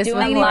 I'm not doing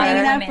anything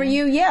enough for women.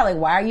 you. Yeah, like,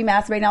 why are you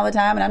masturbating all the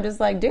time? And I'm just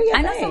like, do your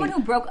I know thing. someone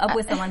who broke up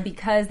with someone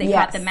because they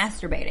caught them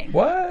masturbating.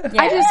 What?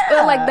 Yeah. I just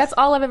feel like that's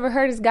all I've ever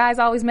heard is guys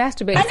always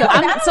masturbate.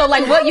 So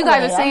like what you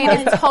guys are saying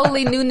is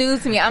totally new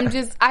news to me.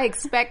 I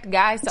expect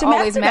guys to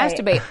always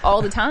masturbate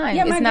all the time.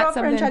 Yeah, my it's not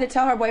girlfriend something... tried to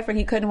tell her boyfriend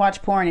he couldn't watch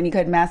porn and he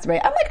couldn't masturbate.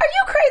 I'm like, are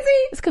you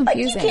crazy? It's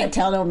confusing. Like, you can't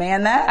tell no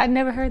man that. I'd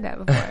never heard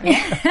that before.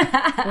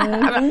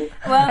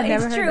 Well,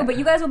 it's true, but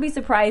you guys will be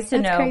surprised to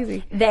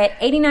know that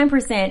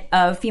 89%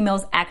 of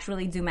females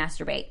actually do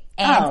masturbate.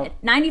 And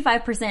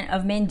 95%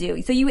 of men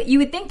do. So you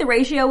would think the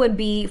ratio would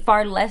be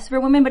far less for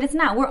women, but it's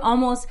not. We're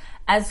almost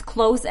as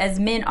close as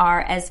men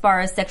are as far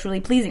as sexually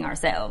pleasing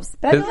ourselves.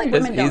 But I feel like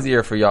women it's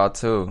easier for y'all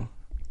too.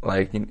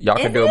 Like, y'all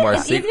can do it more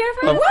secret.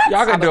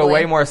 Y'all can do it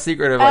way more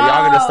secretive. Like,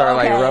 y'all can just start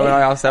like rubbing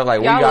on y'all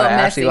like, y'all we gotta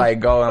actually like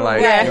go and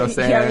like, you know what I'm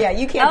saying? Yeah,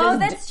 you can't just...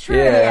 that's true.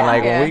 Yeah, and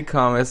like when we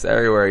come, it's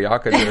everywhere. Y'all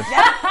could just...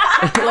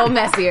 A little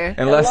messier.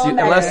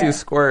 Unless you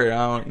squirt,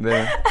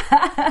 then...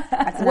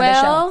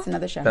 That's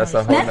another show. That's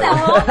a whole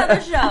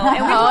other show.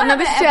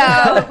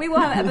 And we will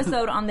have an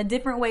episode on the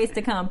different ways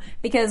to come,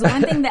 because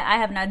one thing that I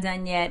have not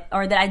done yet,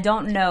 or that I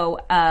don't know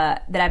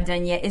that I've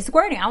done yet, is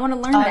squirting. I want to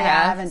learn that. Yeah,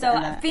 I haven't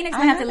done that. Phoenix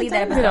might have to leave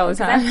that episode all the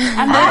time.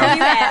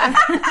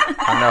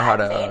 I know how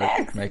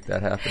to make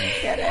that happen.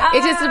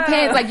 It just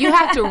depends. Like, you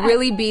have to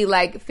really be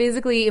like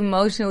physically,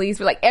 emotionally,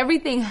 like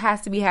everything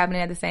has to be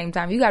happening at the same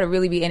time. You got to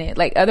really be in it.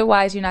 Like,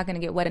 otherwise you're not going to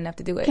get wet enough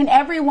to do it. Can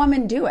every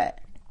woman do it?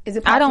 Is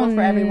it possible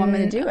for every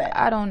woman to do it?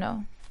 I don't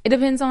know. It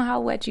depends on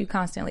how wet you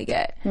constantly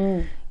get.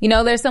 You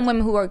know, there's some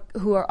women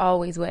who are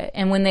always wet,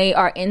 and when they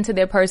are into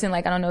their person,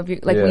 like, I don't know if you're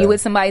like when you're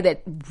with somebody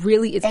that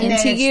really is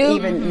into you,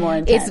 even more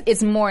intense.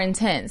 It's more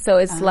intense. So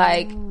it's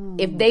like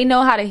if they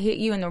know how to hit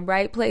you in the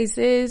right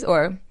places,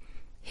 or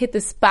hit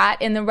the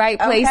spot in the right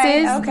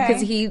places,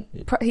 because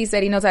he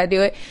said he knows how to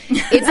do it. It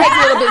takes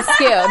a little bit of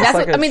skill. That's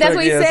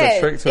what he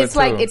said. It's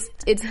like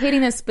it's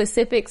hitting a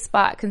specific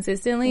spot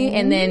consistently,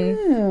 and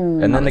then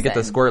they get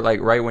the squirt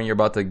like right when you're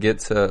about to get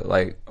to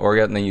like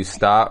orgasm, and then you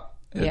stop.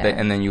 Yeah.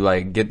 And then you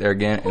like get there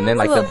again, and then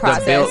like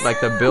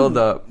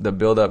the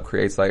build up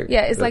creates like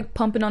it's like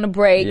pumping on a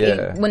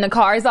brake. When the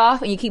car is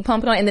off and you keep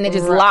pumping on, and then it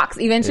just locks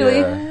eventually.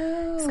 Yeah.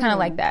 It's kind of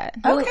like that.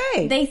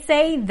 Okay. They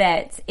say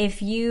that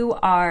if you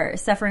are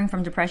suffering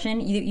from depression,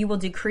 you will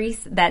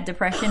decrease that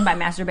depression by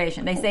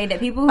masturbation. They say that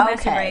people who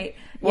masturbate,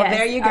 well,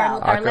 there you go,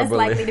 are less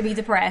likely to be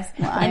depressed.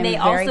 Well, and they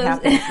very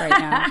happy right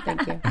now.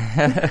 Thank you.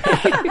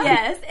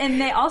 Yes, and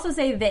they also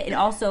say that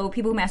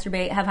people who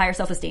masturbate have higher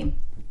self-esteem.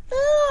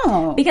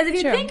 Oh, because if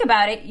you think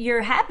about it,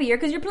 you're happier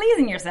because you're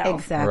pleasing yourself.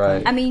 Exactly.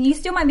 Right. I mean, you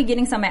still might be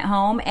getting some at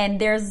home, and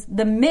there's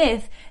the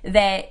myth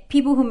that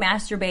people who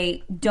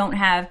masturbate don't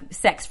have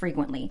sex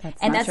frequently.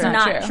 That's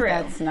not true.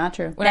 That's not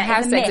true. When I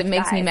have sex, it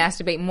makes me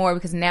masturbate more,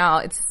 because now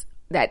it's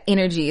that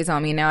energy is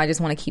on me. Now I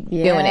just want to keep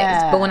doing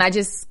it. But when I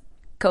just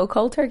go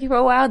cold turkey for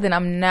a while, then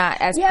I'm not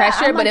as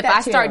pressured. But if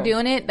I start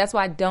doing it, that's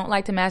why I don't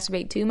like to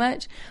masturbate too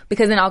much,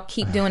 because then I'll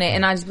keep doing it,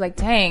 and I'll just be like,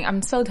 dang,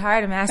 I'm so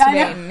tired of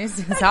masturbating. It's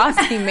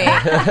exhausting me.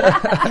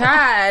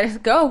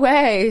 God, go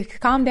away.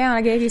 Calm down.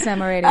 I gave you some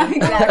already.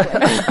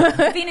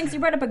 Exactly. Phoenix, you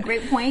brought up a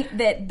great point,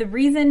 that the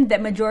reason that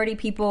majority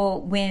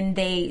people, when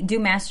they do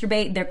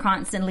masturbate, they're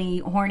constantly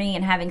horny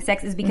and having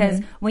sex, is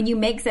because when you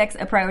make sex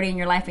a priority in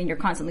your life and you're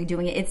constantly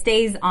doing it, it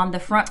stays on the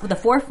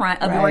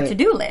forefront of your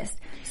to-do list.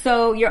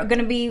 So you're going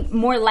to be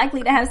more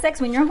likely to have sex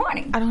when you're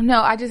horny. I don't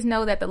know. I just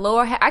know that the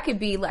lower half, I could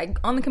be like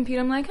on the computer,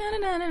 I'm like,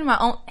 my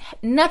own,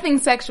 nothing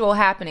sexual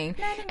happening.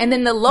 And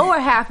then the lower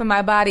half of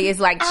my body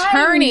is like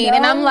churning.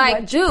 And I'm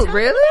like, dude,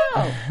 really?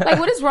 Like,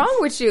 what is wrong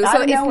with you?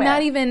 So it's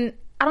not even,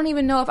 I don't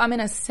even know if I'm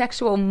in a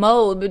sexual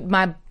mode, but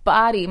my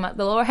body,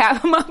 the lower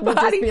half of my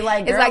body is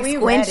like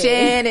squinching,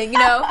 and you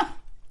know,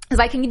 it's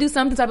like, can you do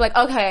something? So I'm like,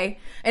 okay.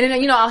 And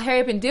then, you know, I'll hurry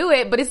up and do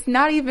it, but it's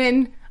not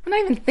even, I'm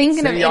not even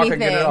thinking of y'all anything.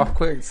 Can get it off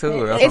quick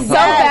too. It's so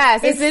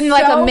fast. It's in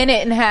like a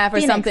minute and a half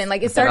or something.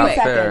 Like it's 30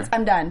 seconds.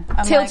 I'm done.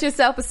 Tilt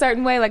yourself a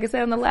certain way, like I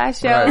said on the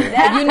last show. Right.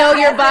 If you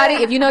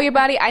know your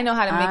body, I know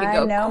how to make it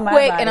go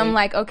quick. And I'm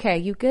like, okay,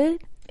 you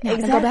good? Now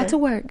go back to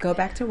work. Go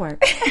back to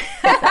work.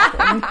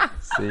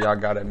 See, y'all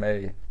got it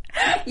made.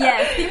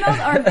 Yes, females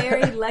are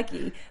very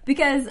lucky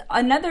because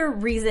another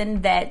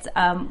reason that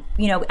I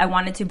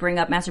wanted to bring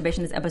up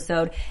masturbation this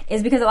episode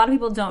is because a lot of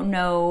people don't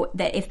know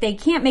that if they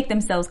can't make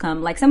themselves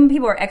come, like some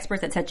people are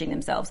experts at touching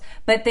themselves,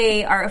 but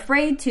they are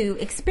afraid to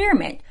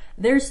experiment.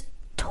 There's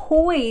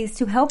toys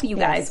to help you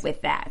guys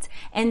with that.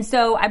 And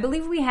so I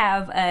believe we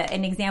have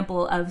an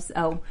example of is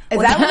that what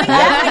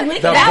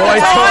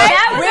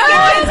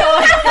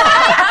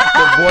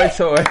the boy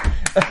toy.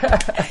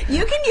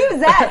 You can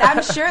use that.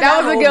 I'm sure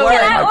that was a good one.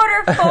 Can I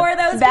order 4 of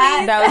those, please?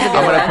 That was a good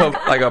I'm one. gonna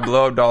put like a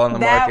blow up doll in the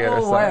market or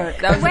something.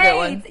 That was a good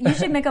one. You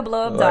should make a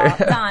blow up doll.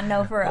 Don,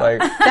 no, for real.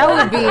 That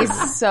would be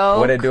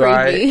so Would it do creepy.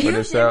 right?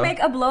 You should make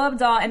a blow up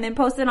doll and then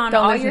post it on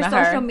Don't all listen your to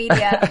her. social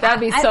media. That'd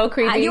be so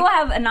creepy. You will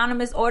have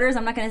anonymous orders.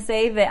 I'm not going to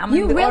say that I'm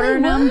going to be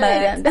ordering them,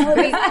 but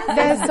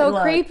that's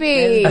so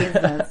creepy.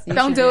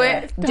 Don't do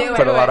it.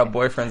 Put a lot of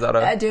boyfriends out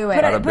of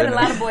Put a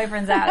lot of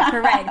boyfriends out.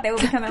 Correct. They will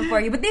be coming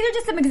for you. But these are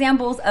just some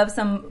examples of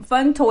some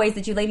fun toys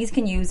that you ladies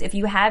can use if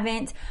you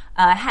haven't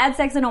had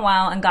sex in a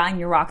while and gotten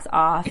your rocks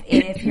off.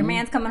 If your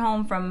man's coming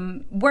home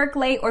from work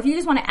late, or if you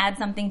just want to add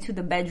something to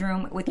the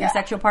bedroom with your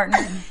sexual partner,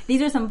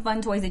 these are some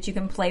fun toys that you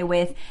can play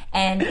with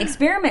and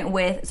experiment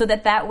with, so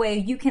that way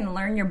you can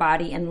learn your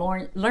body and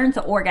learn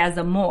to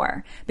orgasm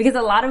more. Because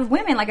a lot of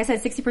women, like I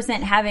said,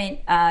 60% haven't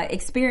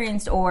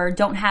experienced or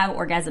don't have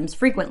orgasms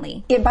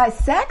frequently. By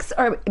sex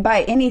or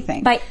by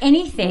anything? By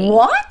anything.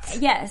 What?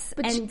 Yes.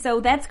 So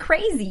that's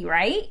crazy,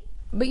 right?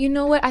 But you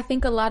know what? I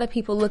think a lot of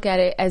people look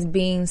at it as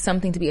being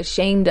something to be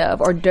ashamed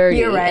of or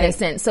dirty in a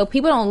sense. So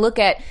people don't look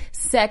at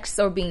sex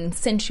or being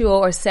sensual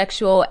or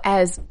sexual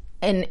as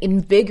an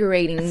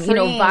invigorating,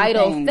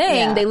 vital thing.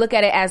 Yeah. They look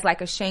at it as like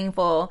a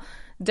shameful,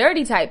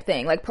 dirty type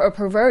thing, like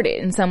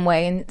perverted in some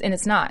way, and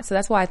it's not. So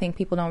that's why I think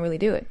people don't really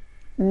do it.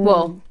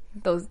 Well,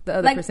 the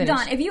other percentage.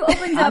 Don, if you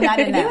opened up,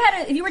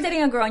 if you were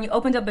dating a girl and you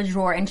opened up a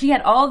drawer and she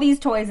had all these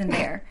toys in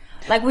there,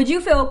 like, would you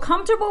feel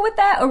comfortable with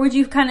that, or would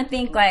you kind of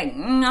think like,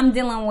 I'm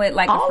dealing with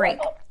like a freak?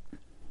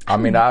 I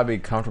mean, I'd be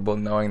comfortable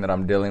knowing that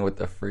I'm dealing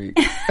with a freak.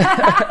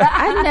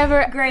 I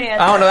never. Great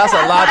answer. I don't know. That's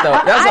a lot, though.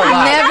 That's a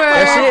lot.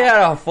 If she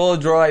had a full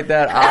drawer like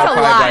that, I'd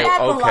probably be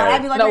like,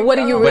 okay. Like, no, what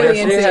are you really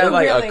into? But if she had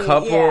like a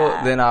couple,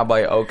 then I'd be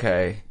like,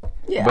 okay.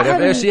 Yeah. But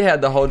if she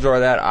had the whole drawer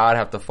of that, I'd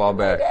have to fall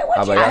back.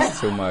 I'd be like, that's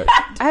too much.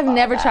 I've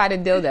never tried a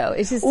dildo.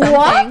 It's just something.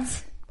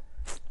 What?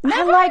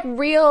 I like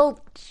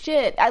real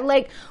shit. I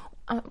like.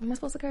 Am I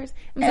supposed to curse?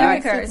 I'm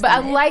sorry, curse. But I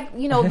like,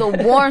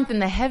 the warmth and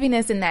the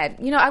heaviness in that.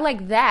 I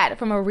like that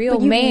from a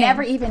real man. You've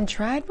never even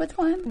tried with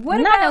one?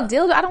 What about no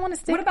dildo? I don't want to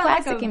stick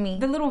plastic in me.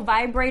 The little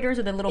vibrators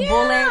or the little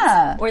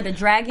bullets or the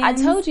dragons? I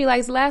told you,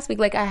 like last week,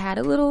 like I had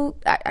a little,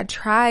 I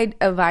tried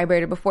a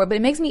vibrator before, but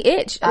it makes me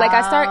itch. Like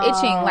I start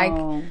itching, like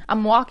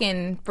I'm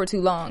walking for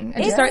too long.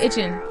 I just start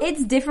itching.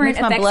 It's different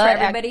effects for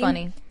everybody.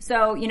 Funny.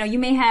 So, you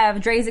may have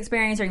Dre's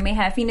experience or you may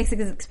have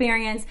Phoenix's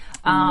experience.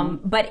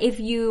 But if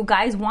you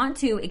guys want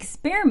to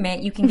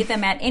experiment, you can get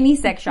them at any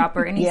sex shop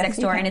or any sex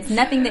store. And it's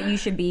nothing that you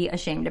should be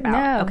ashamed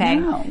about.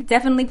 No.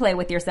 Definitely play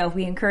with yourself.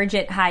 We encourage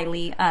it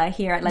highly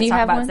here at Let's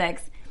Talk About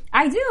Sex.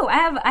 I do.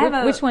 I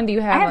have Which one do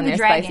you have on there,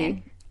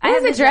 Spicy?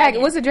 What's a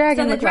dragon? What's a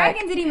dragon? So the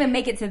dragon didn't even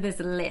make it to this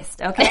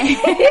list, okay?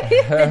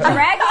 The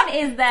dragon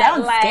is that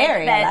sounds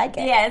scary. I like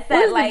it. Yes. What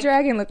does the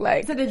dragon look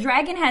like? So the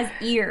dragon has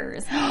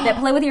ears that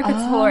play with your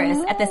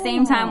clitoris at the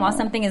same time while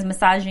something is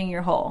massaging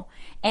your hole.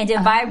 And it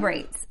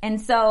vibrates.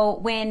 And so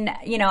when,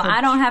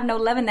 I don't have no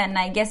loving that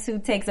night, guess who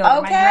takes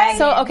over? My dragon?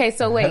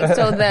 So wait.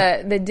 So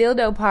the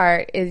dildo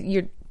part is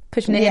you're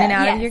pushing it in and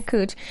out of your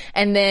cooch,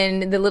 and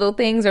then the little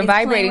things are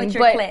vibrating.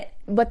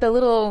 But the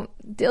little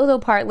dildo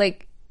part,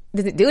 like,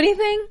 does it do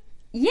anything?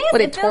 Yes,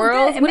 but it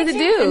twirls. What does it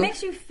do? It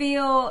makes you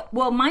feel.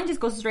 Well, mine just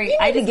goes straight.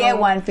 I need to get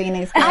one,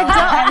 Phoenix.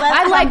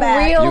 I like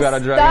real you got a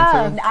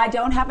dragon stuff. I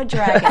don't have a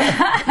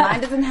dragon. Mine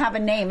doesn't have a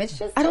name. It's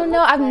just. I don't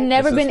know. I've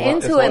never been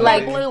into it.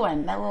 Like blue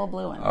one, that little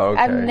blue one.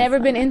 Okay. I've never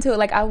been into it.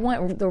 Like I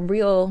want the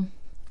real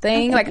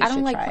thing. Like I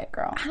don't like it,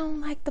 girl. I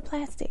don't like the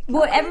plastic.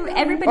 Well,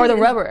 everybody or the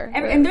rubber.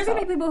 And there's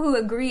gonna be people who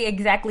agree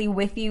exactly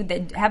with you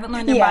that haven't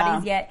learned their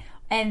bodies yet.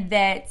 And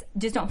that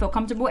just don't feel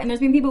comfortable. And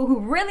there's been people who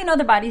really know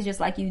their bodies just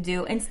like you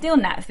do and still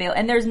not feel.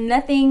 And there's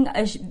nothing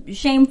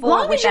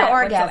shameful with that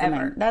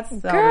whatsoever. That's all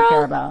we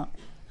care about.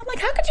 I'm like,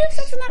 how could you have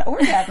sex and not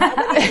orgasm?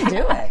 How would you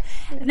do it?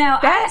 Now,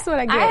 that's what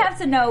I get. I have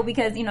to know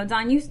because,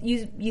 Don,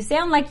 you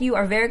sound like you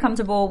are very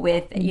comfortable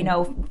with,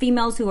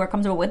 females who are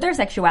comfortable with their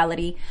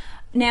sexuality.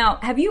 Now,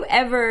 have you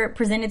ever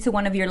presented to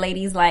one of your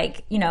ladies,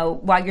 like,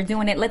 while you're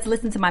doing it, let's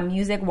listen to my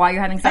music while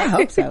you're having sex? I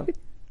hope so.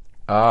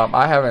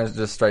 I haven't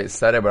just straight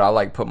said it, but I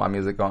like put my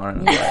music on.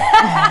 And like,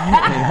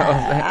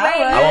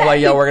 I won't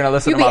like, yo, we're gonna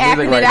listen to my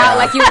music right now.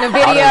 Like you in the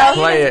video. I'll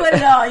play it. Put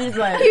it on. He's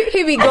like,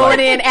 he be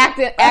going in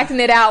acting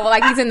it out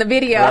like he's in the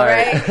video,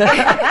 right?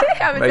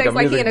 Having sex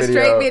like he in a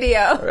straight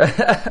video.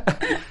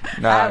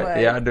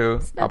 I do.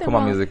 I'll put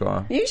my music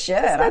on. You should.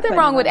 There's nothing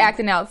wrong with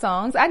acting out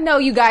songs. I know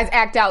you guys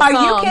act out songs.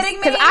 Are you kidding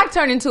me? Because I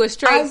turn into a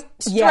straight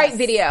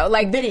video.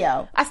 Like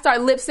video. I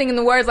start lip singing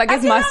the words like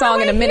it's my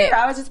song in a minute.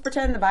 I was just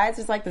pretending the vibes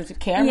was like the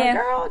camera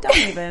girl. Don't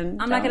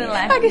even. I'm not gonna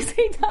lie. I can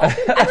see.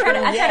 I try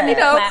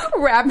to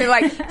rapping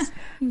like,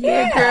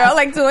 girl,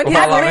 like doing his.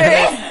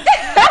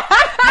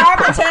 I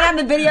pretend I'm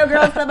the video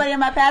girl, somebody in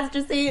my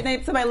passenger seat,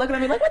 and somebody looking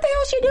at me like, what the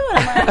hell is she doing?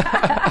 I'm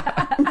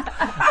like,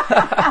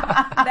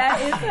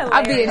 that is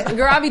hilarious.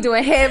 I'll be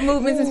doing head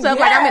movements and stuff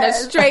like I'm in a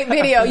straight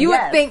video. You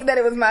would think that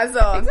it was my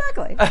song.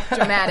 Exactly.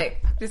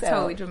 Dramatic. Just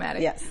totally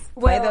dramatic. Yes.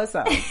 Play those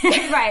songs.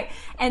 Right.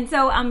 And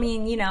so, I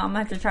mean, I'm going to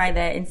have to try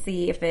that and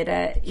see if it,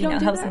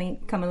 helps me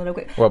come a little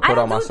quick. Well, put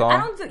on my song?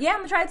 I'm going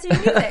to try it to your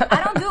music.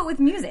 I don't do it with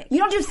music. You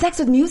don't do sex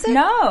with music?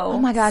 No. Oh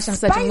my gosh, I'm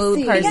such a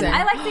mood person. Because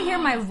I like to hear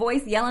my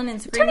voice yelling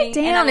and screaming. Turn it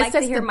down. And I like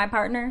to hear my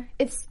partner.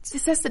 It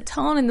sets the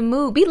tone and the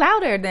mood. Be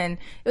louder then.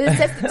 It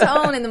sets the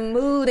tone and the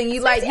mood, and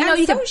you like,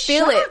 you can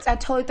feel it. I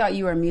totally thought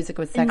you were music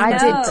with sex. I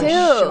did too.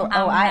 Sure.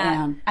 Oh, I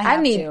am. I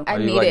need Are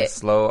you like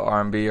slow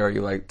R&B or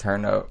you like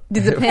turn up?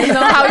 It depends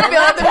on how you feel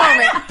at the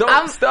moment.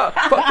 Don't stop.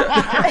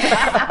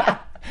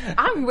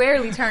 I'm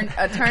rarely turned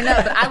up,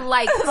 but I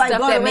like stuff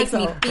that makes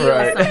me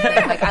feel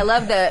something. Like I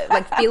love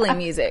the feeling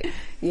music.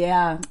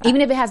 Yeah.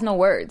 Even if it has no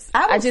words.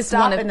 I just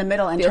stop in the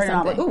middle and turn it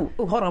on. Like, ooh,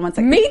 hold on one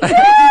second. Me too.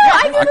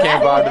 I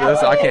can't vibe to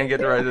this. I can't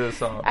get right to this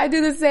song. I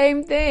do the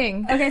same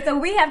thing. Okay, so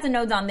we have to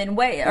know, Dawn, then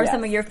what are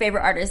some of your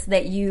favorite artists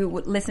that you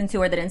would listen to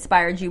or that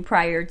inspired you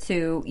prior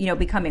to,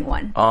 becoming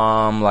one?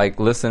 Like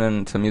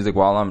listening to music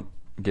while I'm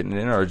getting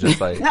in, or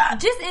just like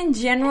just in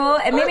general,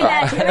 and maybe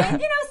not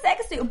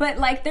sex too, but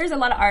like there's a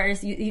lot of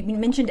artists you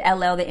mentioned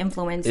LL that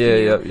influenced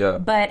you. Yeah.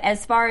 But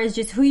as far as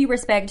just who you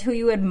respect, who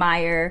you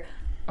admire,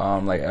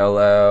 like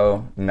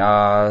LL,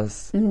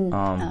 Nas,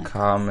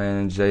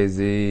 Common,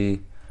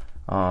 Jay-Z,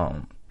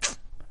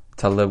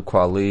 Talib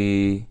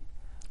Kweli,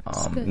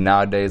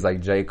 nowadays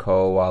like J.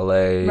 Cole,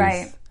 Wale,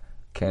 right.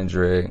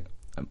 Kendrick,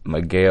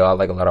 Miguel. I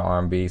like a lot of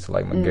R&B, so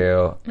like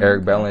Miguel.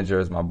 Eric Bellinger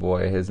is my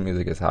boy. His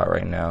music is hot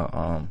right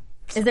now.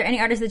 Is there any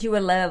artist that you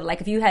would love,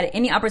 like if you had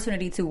any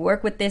opportunity to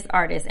work with this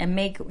artist and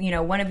make,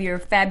 one of your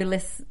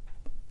fabulous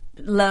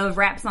love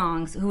rap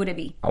songs, who would it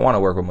be? I want to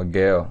work with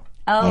Miguel.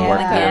 Oh,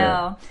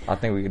 Miguel. I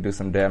think we could do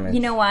some damage.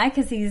 You know why?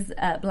 Because he's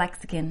black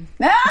skin.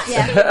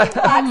 Yeah.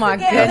 Oh my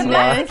goodness. He's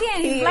black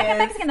skin. He's black and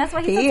Mexican. That's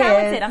why he's so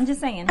talented. I'm just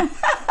saying.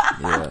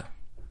 Yeah.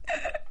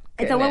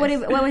 And so what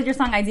would your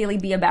song ideally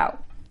be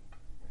about?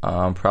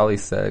 Probably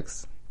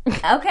sex.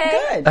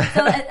 Okay. Good.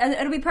 So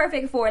it'll be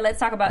perfect for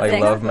Let's Talk About like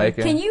Sex. Love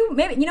making. Can you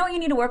maybe, what you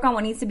need to work on,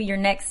 what needs to be your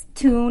next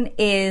tune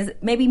is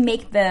maybe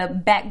make the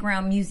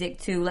background music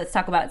to Let's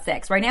Talk About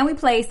Sex. Right now we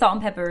play Salt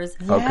and Pepper's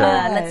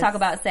Let's Talk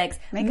About Sex.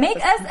 Make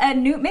us a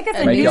new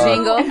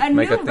jingle, a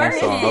new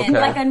version. Okay.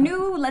 Like a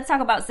new Let's Talk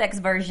About Sex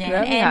version.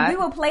 And we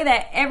will play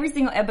that every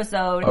single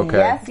episode. Okay.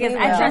 Yes, because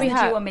I trust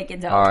that you will make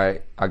it dope. All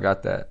right. I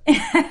got that.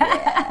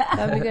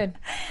 That'd be good.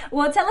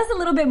 Well, tell us a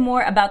little bit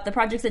more about the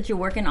projects that you're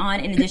working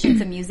on in addition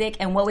to music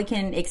and what we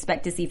can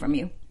expect to see from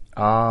you.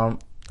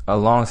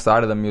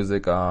 Alongside of the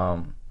music,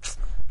 trying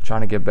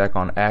to get back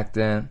on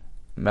acting.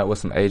 Met with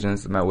some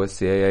agents. Met with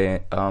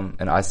CAA and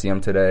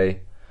ICM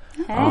today.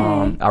 Hey,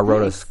 I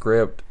wrote a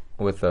script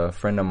with a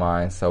friend of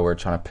mine, so we're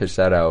trying to pitch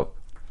that out.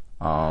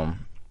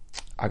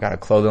 I got a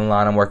clothing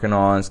line I'm working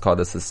on. It's called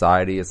The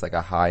Society. It's like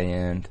a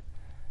high-end,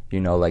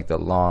 like the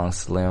long,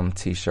 slim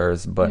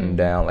T-shirts, button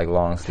down, like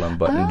long, slim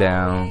button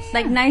downs.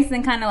 Like nice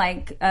and kind of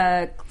like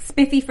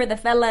spiffy for the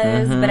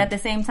fellas, but at the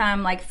same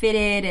time like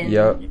fitted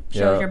and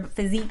shows your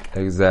physique.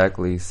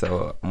 Exactly.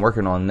 So I'm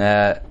working on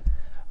that.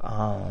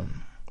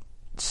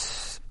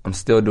 I'm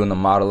still doing the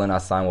modeling. I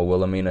signed with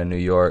Wilhelmina in New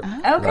York.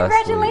 Oh,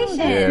 congratulations.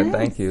 Yeah,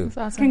 thank you. That's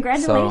awesome.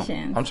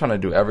 Congratulations. So I'm trying to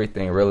do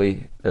everything,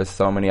 really. There's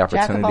so many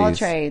opportunities. Jack of all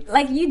trades.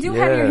 Like, you do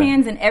have your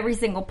hands in every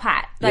single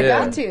pot. Like,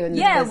 got to in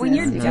this business. When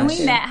you're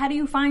doing that, how do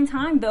you find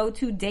time, though,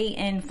 to date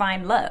and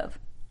find love?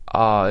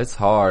 It's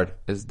hard.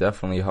 It's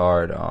definitely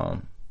hard,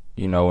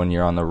 when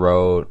you're on the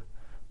road.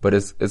 But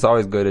it's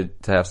always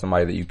good to have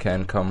somebody that you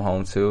can come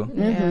home to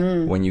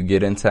when you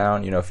get in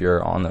town. If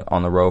you're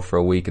on the road for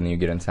a week and then you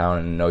get in town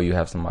and know you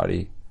have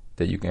somebody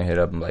that you can hit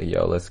up and like,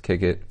 yo, let's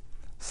kick it.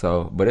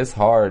 So, but it's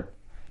hard.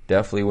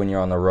 Definitely when you're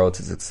on the road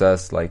to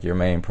success, like your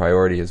main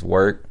priority is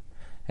work.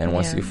 And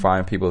once you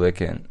find people that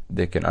can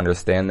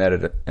understand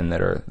that and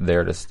that are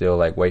there to still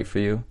like wait for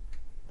you,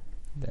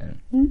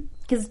 then.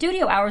 Because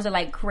studio hours are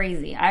like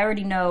crazy. I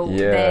already know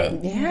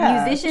that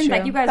musicians,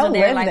 like you guys are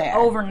there like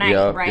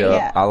overnight, right? Yep.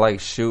 Yeah. I like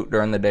shoot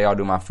during the day. I'll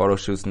do my photo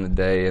shoots in the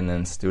day and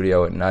then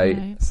studio at night.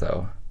 Right.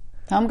 So,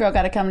 homegirl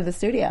got to come to the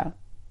studio.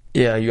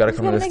 Yeah, you got to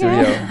come to the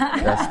studio.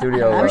 That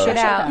studio.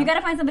 You got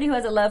to find somebody who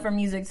has a love for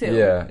music too.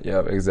 Yeah,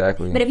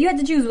 exactly. But if you had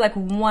to choose like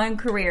one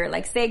career,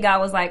 like say God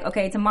was like,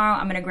 okay, tomorrow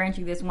I'm going to grant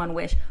you this one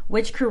wish.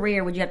 Which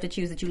career would you have to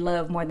choose that you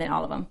love more than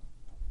all of them?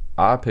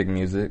 I pick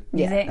music.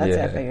 Yeah, that's what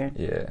I figured.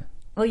 Yeah.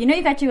 Well, you know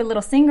you got you a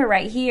little singer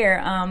right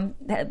here.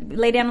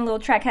 Lay down a little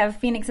track, have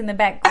Phoenix in the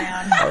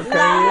background. Okay,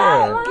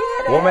 yeah.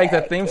 We'll make the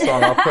theme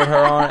song. I'll put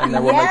her on, and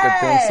then we'll make the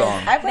theme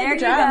song. I play the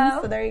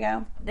drums, so there you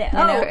go.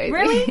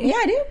 Really? Yeah,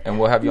 I do. And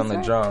we'll have you on the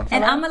drums.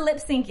 And I'm going to lip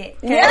sync it.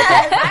 Yes,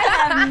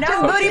 I have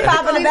no booty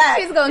pop in the back.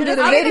 She's going to do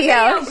the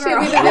video. She'll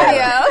do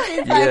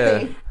the video.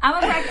 Yeah. I'm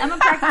gonna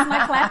practice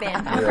my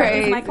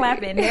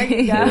clapping. There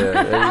you go. Yeah, there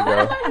you go. I want to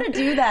learn how to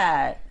do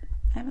that.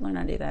 I haven't learned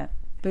how to do that.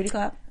 Booty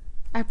clap.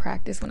 I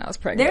practiced when I was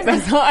pregnant.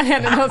 That's all I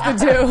had to know to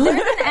do. There's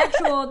an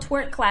actual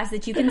twerk class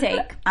that you can take.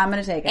 I'm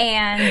going to take it.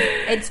 And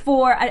it's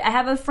for, I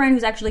have a friend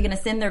who's actually going to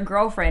send their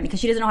girlfriend because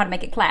she doesn't know how to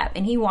make it clap.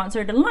 And he wants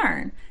her to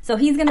learn. So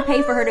he's going to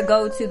pay for her to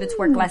go to the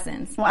twerk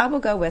lessons. Well, I will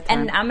go with her.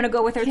 And I'm going to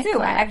go with her too.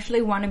 Clap. I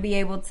actually want to be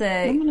able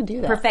to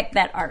do perfect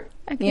that art.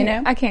 I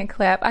can't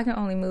clap. I can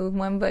only move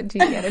one butt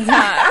cheek at a time.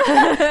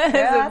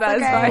 That's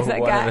about as far as I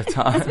got. One at a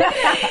time.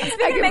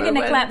 Speaking of making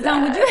the clap,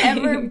 Don, would you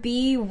ever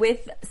be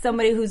with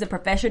somebody who's a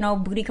professional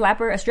booty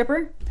clapper, a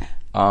stripper?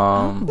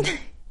 I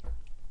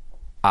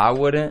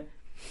wouldn't.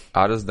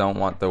 I just don't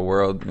want the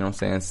world, you know what I'm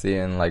saying,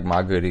 seeing like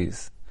my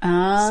goodies.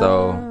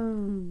 So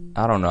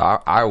I don't know.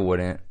 I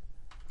wouldn't.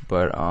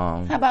 But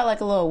how about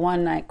like a little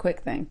one night quick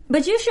thing?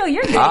 But you show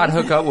your goodies. I'd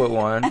hook up with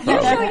one. You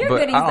show your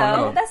goodies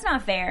though. That's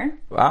not fair.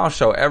 I don't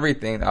show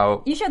everything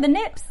out. You show the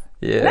nips.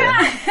 Yeah.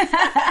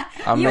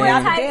 You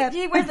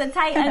wear the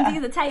tight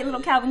undies, the tight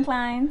little Calvin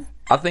Kleins.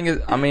 I think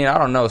I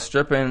don't know.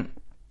 Stripping,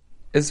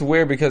 it's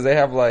weird because they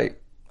have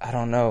like, I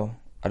don't know.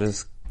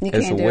 It's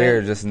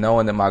weird just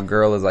knowing that my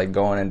girl is like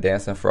going and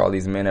dancing for all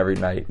these men every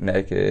night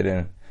naked,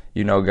 and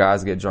you know,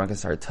 guys get drunk and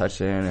start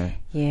touching. And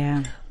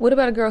yeah. What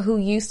about a girl who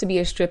used to be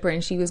a stripper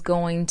and she was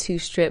going to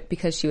strip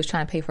because she was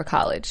trying to pay for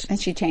college?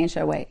 And she changed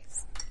her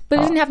ways. But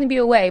it didn't have to be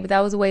a way, but that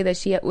was a way that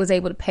she was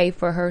able to pay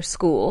for her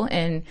school,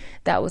 and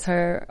that was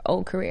her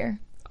old career.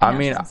 I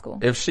mean,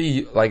 if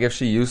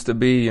she used to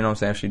be, you know what I'm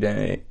saying, if she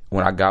didn't,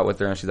 when I got with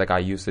her and she's like, I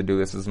used to do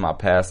this is my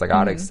past, like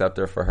I'd accept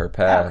her for her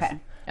past. Okay.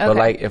 But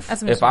like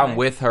if I'm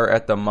with her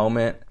at the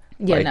moment,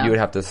 you would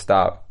have to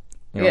stop.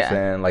 You know what I'm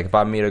saying? Like, if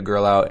I meet a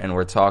girl out and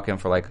we're talking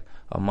for, like,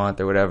 a month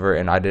or whatever,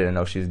 and I didn't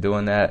know she's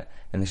doing that,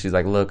 and then she's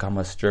like, look, I'm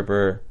a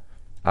stripper,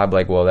 I'd be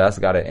like, well, that's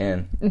got to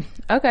end.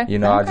 Okay. You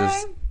know,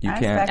 you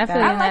can't. I feel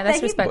like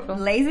that's respectful.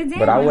 Lazy down.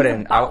 But I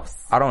wouldn't,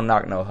 I don't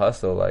knock no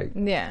hustle. Like,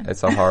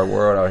 it's a hard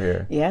world out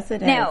here. Yes,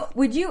 it is. Now,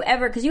 would you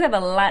ever, because you have a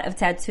lot of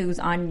tattoos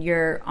on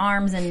your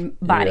arms and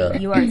body,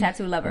 you are a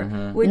tattoo lover.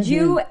 Mm-hmm. Would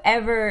you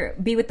ever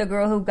be with the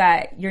girl who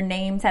got your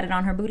name tatted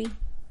on her booty?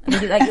 Would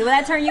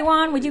that turn you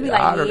on? Would you be like,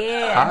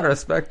 I'd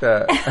respect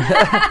that.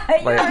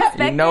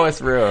 You know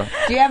it's real.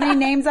 Do you have any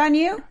names on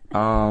you?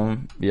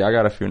 Yeah, I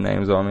got a few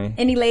names on me.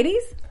 Any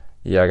ladies?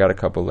 Yeah, I got a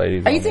couple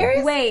ladies. Are you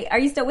serious? Wait, are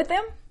you still with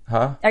them?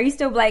 Huh? Are you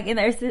still like in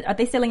there? Are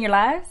they still in your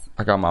lives?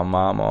 I got my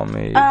mom on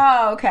me.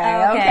 Oh, okay.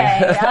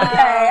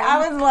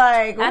 I was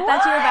like, I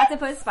thought you were about to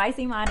put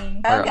Spicy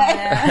Monty. Okay.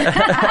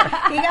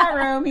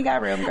 He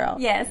got room, girl.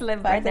 Yes,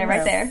 live right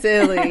there.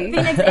 Silly.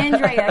 Phoenix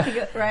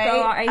Andrea.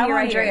 Right?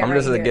 I'm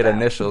just going to get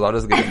initials. I'll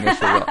just get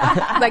initials.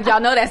 Like, y'all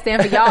know that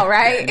stand for y'all,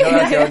 right? No,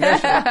 that's your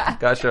initial.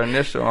 Got your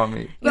initial on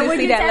me. But would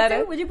you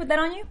tattoo? Would you put that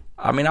on you?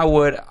 I mean, I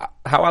would.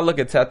 How I look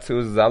at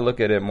tattoos is I look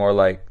at it more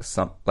like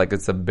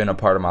it's been a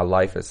part of my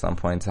life at some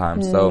point in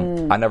time.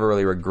 So I never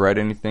really regret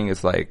anything.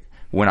 It's like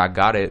when I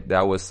got it,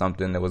 that was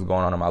something that was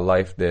going on in my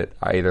life that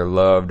I either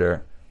loved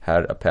or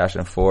had a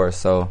passion for.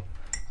 So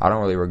I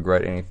don't really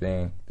regret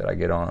anything that I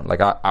get on.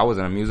 Like I was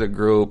in a music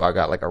group. I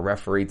got like a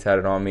referee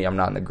tatted on me. I'm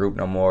not in the group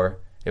no more.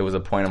 It was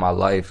a point in my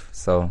life.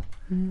 So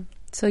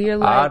you're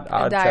like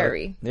a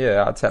diary.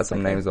 I'll tat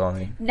some names on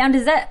me. Now,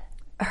 does that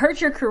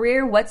hurt your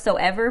career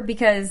whatsoever?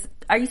 Because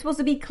are you supposed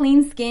to be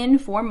clean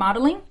skinned for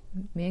modeling?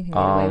 Men can get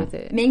away with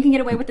it. Men can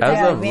get away with it.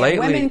 As of lately,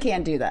 women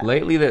can't do that.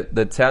 Lately,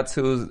 the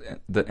tattoos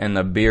and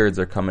the beards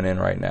are coming in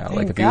right now.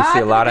 Like if you see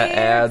a lot of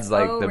ads,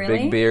 like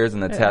big beards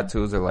and the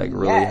tattoos are like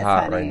really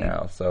hot right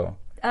now. So.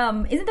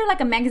 Isn't there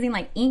like a magazine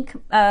like Ink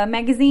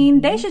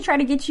magazine? They should try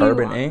to get you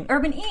Urban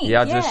Ink.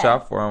 Yeah, I just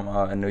shot for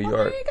them in New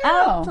York.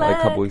 Like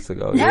a couple weeks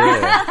ago.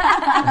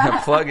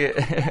 Yeah, plug it.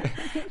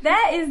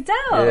 That is dope.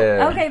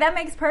 Yeah. Okay, that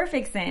makes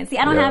perfect sense. See,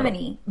 I don't have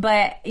any,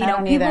 but you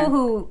know, people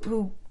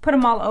who put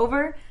them all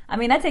over. I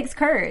mean, that takes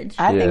courage.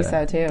 I think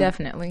so too.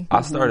 Definitely.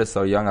 I started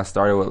so young. I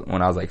started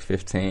when I was like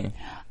 15,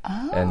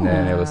 and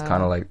then it was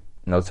kind of like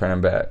no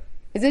turning back.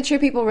 Is it true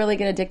people really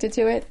get addicted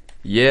to it?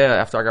 Yeah,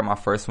 after I got my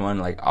first one,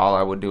 like all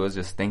I would do is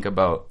just think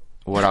about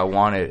what I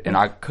wanted, and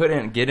I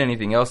couldn't get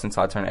anything else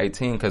until I turned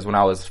 18. Because when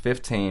I was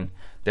 15,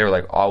 they were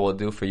like, "All we'll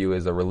do for you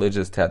is a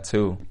religious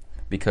tattoo,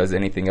 because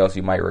anything else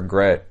you might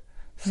regret."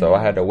 So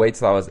I had to wait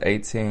till I was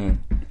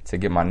 18 to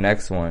get my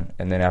next one,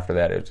 and then after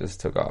that, it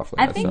just took off.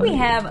 I think we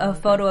have a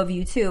photo of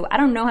you too. I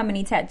don't know how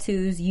many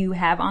tattoos you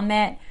have on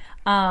that,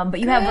 but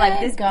you have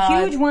like this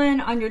huge one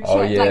on your chest.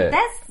 Oh, yeah. Like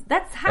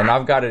that's hot. And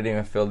I've got it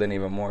even filled in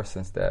even more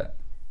since that.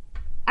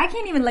 I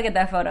can't even look at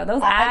that photo.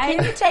 Those eyes.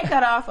 Can you take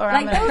that off, or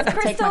like I'm those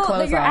crystal? Take my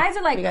clothes your off. eyes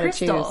are like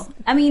crystal. Choose.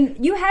 I mean,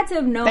 you had to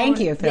have known. Thank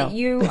you, Phil. That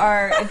you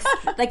are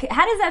like.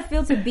 How does that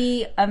feel to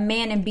be a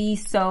man and be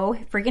so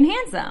freaking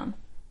handsome?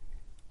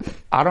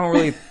 I don't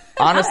really,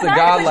 honest to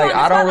God, like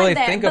I don't really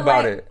think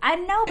about it. I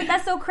know, but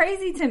that's so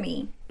crazy to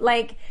me.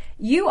 Like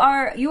you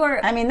are.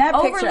 I mean, that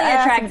overly picture.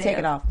 attractive. Take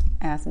it off.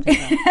 Ask him to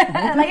take it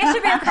off. Like it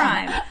should be a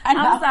crime.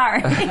 I'm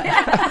sorry.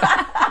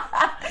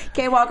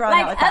 Can't walk around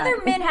like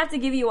other men have to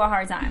give you a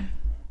hard time.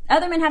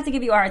 Other men have to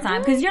give you a hard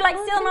time because you're like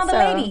stealing all the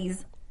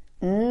ladies.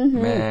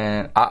 Mm-hmm.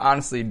 Man, I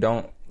honestly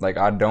don't like.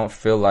 I don't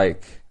feel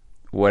like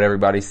what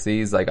everybody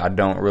sees. Like I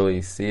don't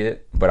really see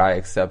it, but I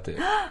accept it.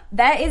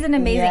 That is an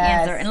amazing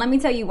answer, and let me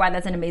tell you why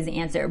that's an amazing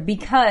answer.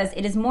 Because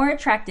it is more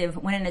attractive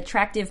when an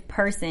attractive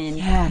person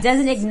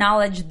doesn't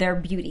acknowledge their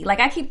beauty. Like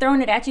I keep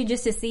throwing it at you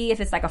just to see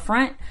if it's like a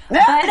front,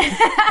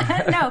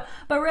 but no.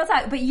 But real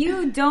talk. But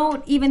you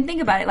don't even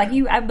think about it. Like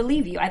I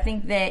believe you. I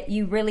think that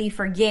you really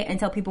forget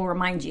until people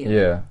remind you.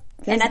 Yeah.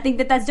 And I think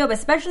that that's dope,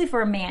 especially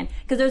for a man,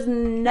 because there's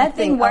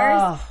nothing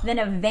worse than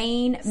a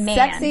vain man.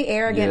 Sexy,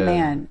 arrogant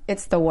man.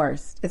 It's the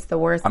worst. It's the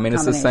worst. I mean,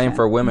 it's the same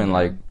for women.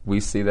 Like,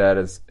 we see that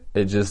as,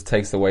 it just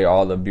takes away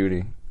all the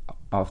beauty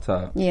off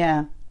top.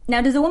 Yeah.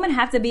 Now, does a woman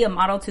have to be a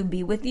model to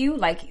be with you?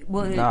 Like,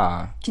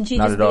 can she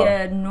just be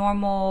a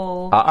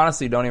normal... I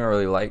honestly don't even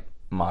really like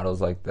models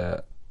like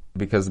that,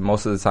 because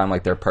most of the time,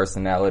 like, their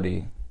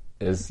personality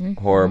is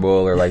horrible,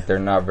 or like they're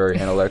not very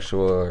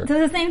intellectual. Or, so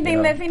the same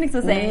thing that Phoenix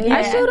was saying. Yeah.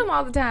 I shoot them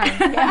all the time.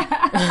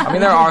 I mean,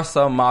 there are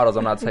some models,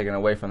 I'm not taking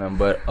away from them,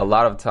 but a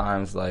lot of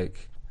times,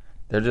 like,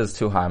 they're just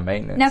too high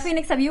maintenance. Now,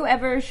 Phoenix, have you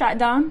ever shot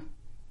Dawn?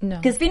 No.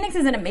 Because Phoenix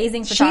is an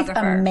amazing photographer.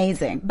 She's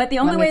amazing. But the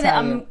only way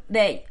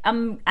that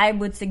I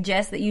would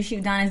suggest that you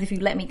shoot Dawn is if you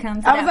let me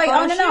come to I was like,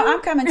 oh, no, I'm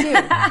coming too. We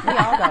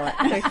all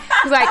going.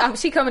 She's like,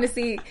 she coming to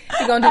see,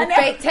 she's going to do the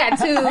fake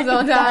tattoos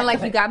on Dawn.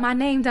 Like, you got my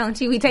name, don't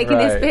you? We taking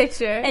this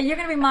picture. And you're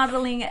going to be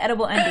modeling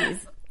edible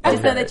undies.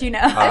 Just so that you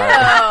know. Oh,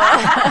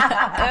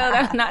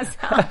 that's not so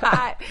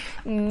hot.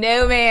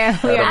 No, man.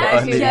 We are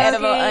not shooting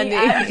edible undies.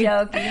 I'm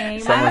joking.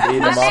 Someone's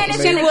eating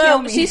them off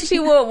of me. She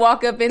will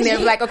walk up in there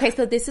and be like, okay,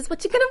 so this is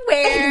what you're going to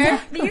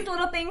wear. These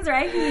little things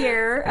right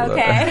here.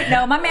 Okay.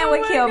 No, my man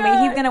would kill me.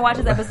 He's going to watch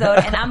this episode,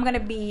 and I'm going to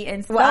be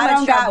in so much trouble. I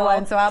don't got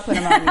one, so I'll put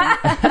him on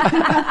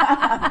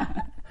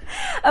you.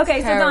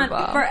 Okay, so Dawn,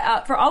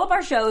 for all of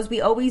our shows, we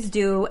always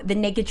do the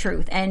naked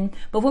truth, and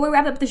before we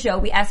wrap up the show,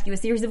 we ask you a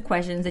series of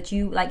questions that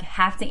you like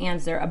have to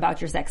answer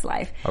about your sex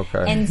life.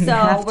 Okay, and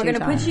so we're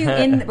gonna put you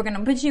in. We're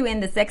gonna put you in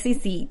the sexy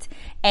seat,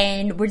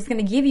 and we're just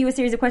gonna give you a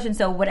series of questions.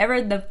 So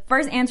whatever the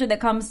first answer that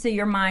comes to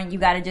your mind, you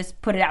got to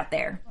just put it out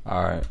there.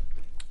 All right.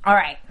 All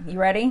right, you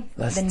ready?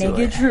 Let's the do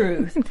naked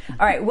truth.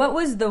 All right, what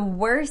was the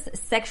worst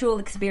sexual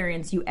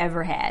experience you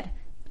ever had?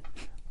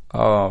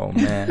 Oh,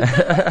 man.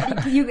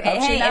 If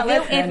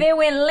it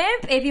went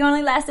limp, if you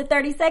only lasted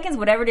 30 seconds,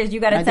 whatever it is, you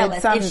got to tell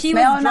us. If she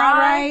was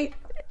dry,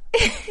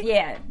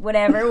 yeah,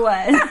 whatever it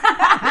was.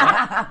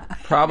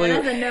 Probably,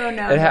 no.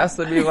 It has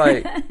to be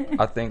like,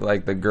 I think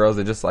like the girls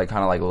that just like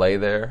kind of like lay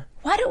there.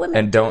 Why do women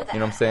and don't, you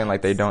know what I'm saying?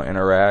 Like they don't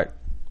interact.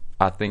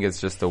 I think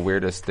it's just the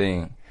weirdest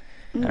thing.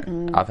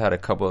 I've had a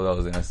couple of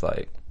those and it's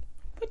like,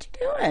 what you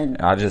doing?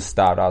 I just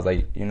stopped. I was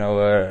like, you know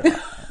what?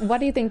 Why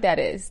do you think that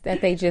is?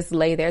 That they just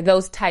lay there?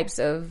 Those types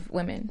of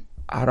women?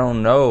 I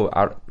don't know.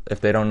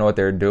 If they don't know what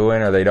they're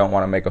doing or they don't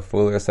want to make a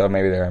fool of themselves,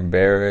 maybe they're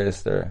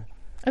embarrassed or...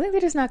 I think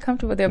they're just not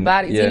comfortable with their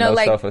bodies. Yeah, you know, no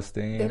like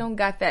self-esteem. They don't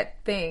got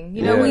that thing.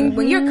 You know,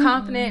 when you're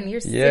confident and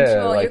you're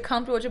sensual, like, you're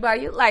comfortable with your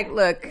body, you're like,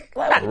 look,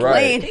 I'm not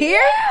laying here.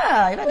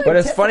 Yeah, but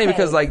it's funny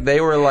because like they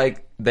were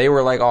like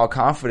all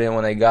confident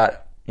when they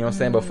got... You know what I'm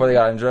saying? Before they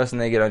got undressed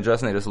and they get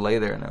undressed and they just lay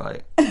there and they're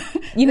like...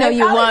 You know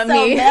you want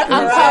me.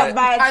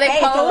 Are they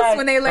posed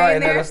when they lay there?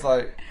 They're just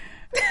like...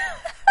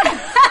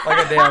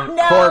 like a damn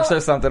corpse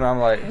or something. I'm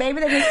like... Maybe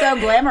they're just so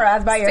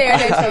glamorized by your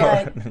face.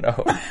 Like,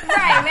 no.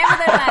 Right. Maybe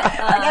they're like...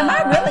 am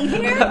I really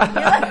here?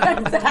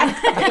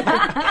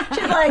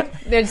 She's like...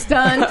 They're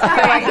stunned. They're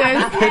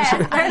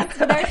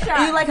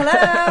shocked. You like,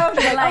 hello?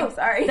 They're like,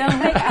 sorry. Don't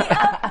wake me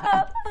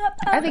up.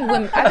 I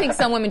think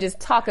some women just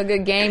talk a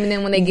good game, and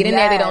then when they get in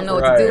there, they don't know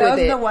what to do with it. Those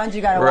are the ones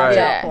you got to watch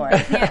out for.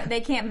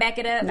 They can't back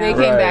it up. They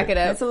can't back it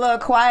up. It's a little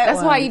quiet.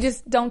 That's why you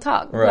just don't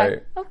talk. Right.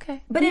 Like,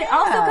 okay. But it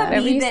also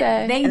could be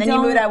that they and then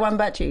you move that one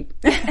butt cheek.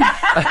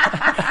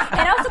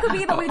 It also could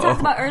be what we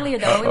talked about earlier,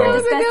 though. We were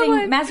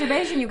discussing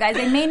masturbation, you guys.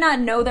 They may not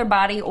know their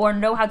body or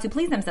know how to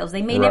please themselves.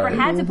 They may never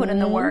had to put in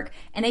the work,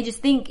 and they just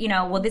think,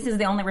 well, this is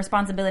the only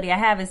responsibility I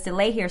have is to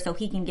lay here so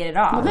he can get it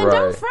off. Well, then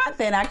don't front.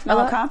 Then act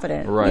all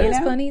confident. Right.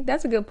 That's funny.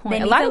 That's a good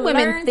point. A lot of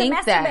women think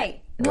that.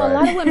 No, a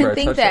lot of women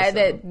think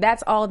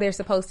that's all they're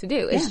supposed to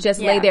do. It's just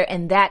lay there,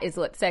 and that is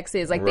what sex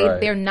is. Like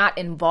they're not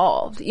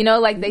involved.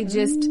 Like they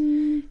just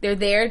they're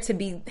there to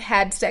be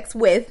had sex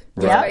with.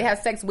 Somebody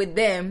has sex with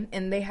them,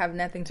 and they have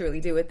nothing to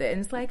really do with it.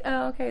 And it's like,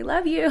 oh, okay,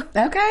 love you.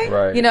 Okay,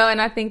 right.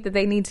 And I think that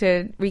they need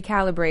to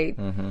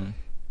recalibrate.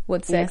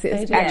 What sex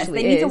is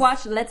actually They need to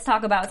watch Let's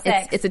Talk About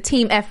Sex. It's a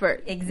team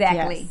effort.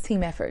 Exactly. Yes.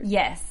 Team effort.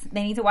 Yes.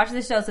 They need to watch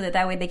the show so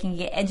that way they can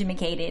get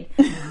educated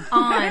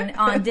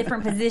on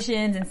different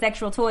positions and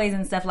sexual toys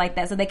and stuff like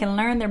that so they can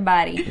learn their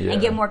body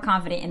and get more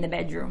confident in the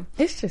bedroom.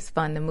 It's just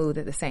fun to move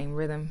at the same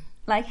rhythm.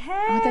 Like,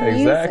 hey.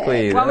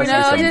 Exactly. Well, it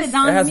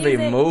has to be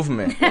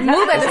movement.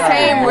 Move at the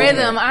same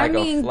rhythm. I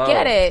mean,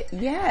 get it.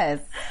 Yes.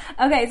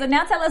 Okay, so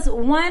now tell us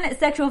one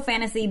sexual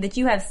fantasy that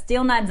you have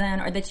still not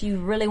done or that you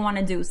really want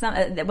to do. Some,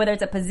 whether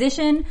it's a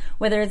position,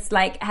 whether it's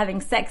like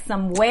having sex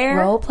somewhere.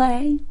 Role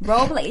play.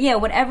 Yeah,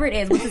 whatever it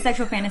is. What's the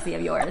sexual fantasy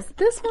of yours?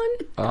 This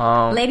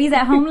one? Ladies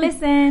at home,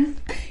 listen.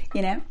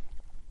 You know?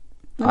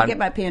 Let me get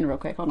my pen real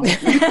quick. Hold on.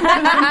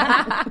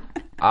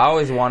 I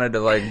always wanted to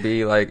like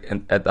be like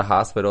at the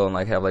hospital and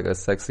like have like a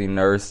sexy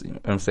nurse, you know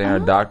what I'm saying, or a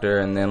doctor,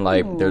 and then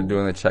like they're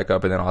doing the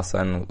checkup, and then all of a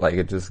sudden like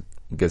it just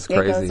gets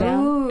crazy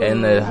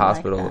in the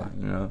hospital,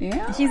 you know.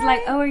 Yeah. She's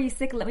like, "Oh, are you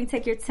sick? Let me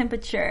take your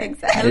temperature.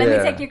 Exactly. Let me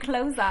take your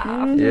clothes off."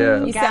 Mm-hmm.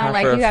 Yeah, you sound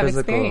like you have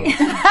experience.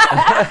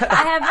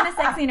 I have been a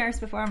sexy nurse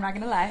before. I'm not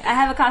gonna lie. I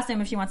have a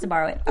costume if she wants to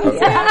borrow it. Okay.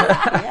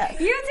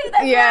 Yes. You too.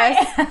 That's right.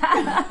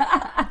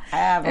 I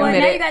have. Well,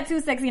 now you got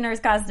 2 sexy nurse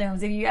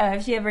costumes.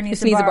 If she ever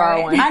needs to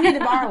borrow one, I need to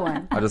borrow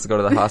one. I just go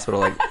to the hospital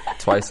like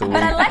twice a week.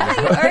 But I like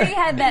how you already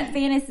had that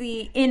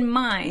fantasy in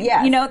mind.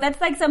 Yeah. You know, that's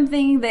like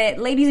something that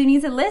ladies, you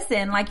need to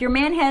listen. Like your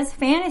man has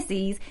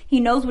fantasies. He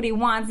knows what he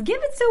wants.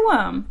 Give it to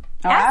him.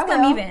 Ask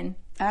him even.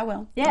 I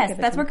will. Yes,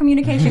 that's where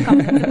communication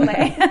comes into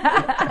play.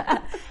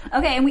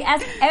 Okay, and we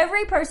ask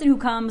every person who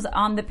comes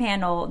on the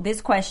panel this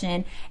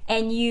question,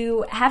 and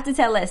you have to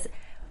tell us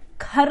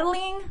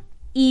cuddling,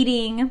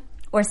 eating,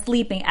 or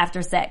sleeping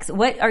after sex.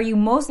 What are you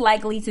most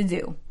likely to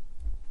do?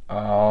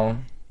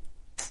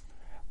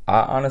 I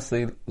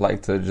honestly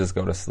like to just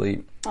go to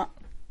sleep.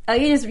 Oh,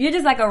 you're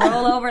just like a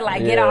rollover,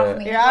 like get off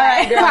me. You're all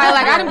right. You're probably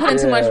like, I didn't put in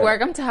too much work.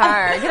 I'm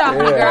tired. Get off me,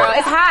 girl.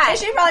 It's hot.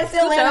 She probably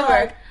still laying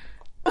over.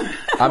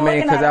 I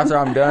mean, because after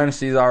I'm done,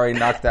 she's already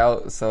knocked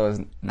out. So it's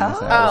so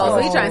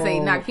you're trying to say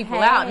knock people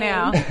out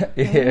now? Yeah,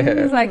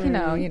 it's like you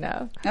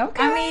know.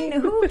 Okay. I mean,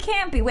 who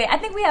can't be? Wait, I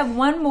think we have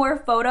one more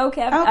photo,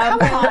 Kevin. Oh, come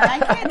on! I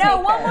can't. No,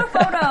 one more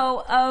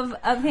photo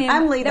of him.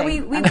 I'm leaving. We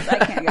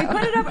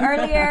put it up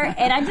earlier,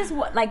 and I just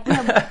like we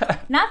have,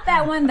 not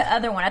that one, the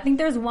other one. I think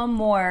there's one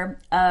more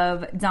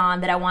of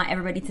Don that I want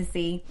everybody to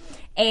see,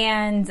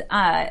 and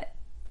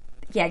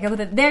yeah, go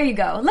with it. There you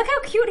go. Look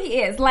how cute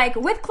he is. Like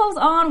with clothes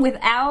on,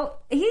 without.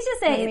 He's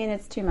just I mean,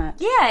 it's too much.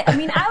 Yeah, I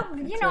mean,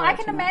 I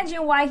can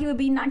imagine why he would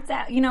be knocked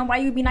out. You know, why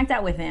you would be knocked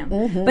out with him.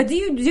 Mm-hmm. But do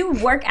you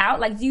work out?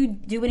 Like, do you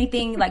do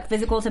anything like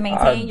physical to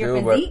maintain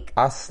your physique?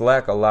 But I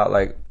slack a lot.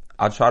 Like,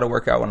 I try to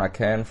work out when I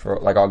can. For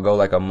like, I'll go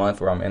like a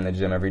month where I'm in the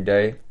gym every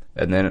day,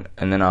 and then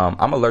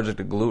I'm allergic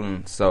to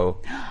gluten,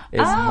 so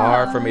it's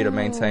hard for me to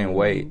maintain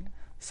weight.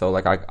 So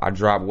like I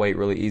drop weight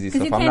really easy.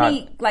 Because so you can't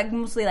eat like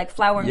mostly like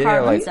flour and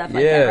carbs and stuff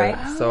like that,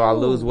 right? So I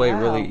lose weight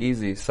really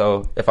easy.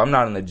 So if I'm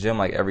not in the gym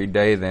like every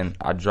day, then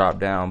I drop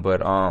down.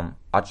 But I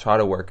try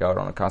to work out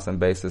on a constant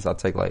basis. I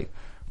take like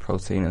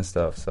protein and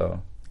stuff.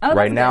 So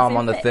right now I'm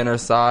on the thinner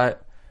side,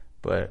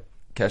 but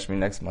catch me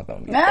next month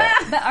on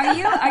that. But are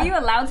you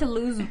allowed to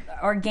lose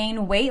or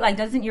gain weight? Like,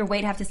 doesn't your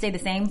weight have to stay the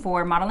same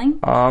for modeling?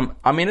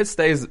 I mean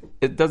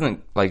it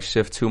doesn't like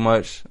shift too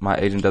much. My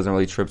agent doesn't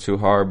really trip too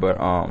hard, but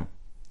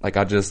like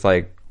I just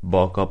like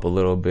bulk up a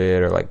little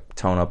bit or like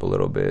tone up a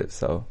little bit.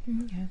 So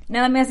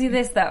now let me ask you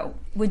this though: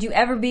 would you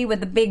ever be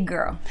with a big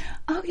girl?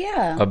 Oh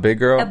yeah, a big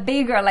girl. A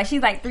big girl, like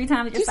she's like 3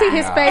 times your size. You see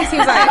his face? He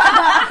was like,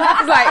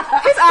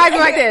 his eyes were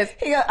like this.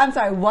 He goes, I'm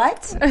sorry,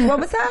 what? What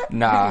was that?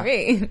 Nah.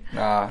 I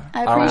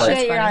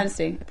appreciate your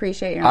honesty.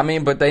 I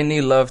mean, but they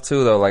need love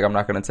too, though. Like I'm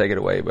not gonna take it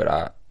away,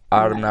 but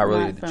I'm not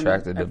really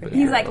attracted to big.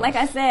 He's like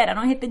I said, I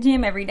don't hit the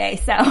gym every day,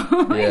 so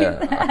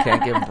yeah, I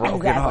can't get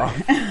broken off.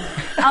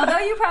 Although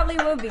you probably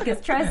will be, because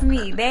trust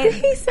me, they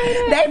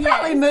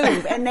probably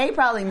move, and they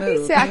probably move.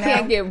 He said, I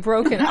can't get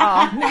broken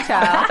off,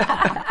 child.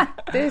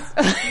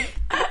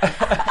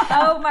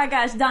 Oh my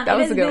gosh, Don, that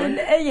was a good one.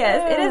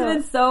 Yes, it has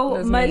been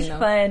so much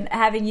fun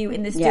having you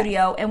in the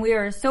studio, and we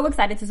are so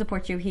excited to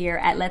support you here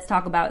at Let's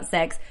Talk About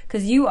Sex,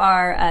 because you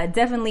are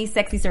definitely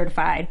sexy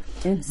certified.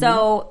 Mm-hmm.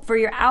 So for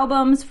your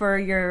albums, for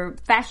your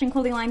fashion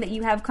clothing line that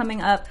you have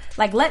coming up,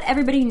 like let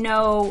everybody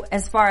know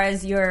as far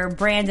as your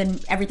brand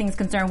and everything is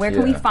concerned. Where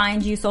can we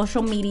find you?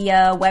 Social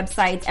media,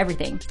 websites,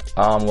 everything.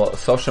 Well,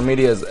 social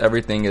media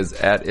everything is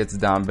at It's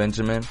Don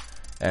Benjamin.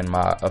 And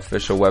my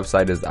official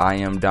website is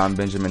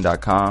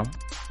IamDonBenjamin.com.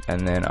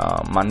 And then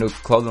my new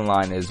clothing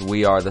line is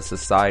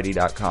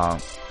WeAreTheSociety.com.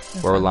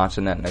 We're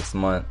launching that next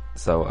month.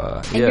 So,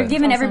 and you're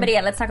giving everybody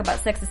at Let's Talk About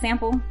Sex a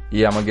sample?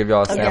 Yeah, I'm going to give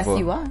y'all a sample. Yes,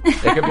 you are.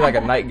 It could be like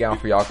a nightgown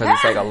for y'all because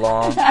it's like a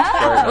long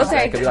skirt.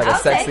 Okay. It could be like a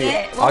sexy.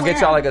 I'll get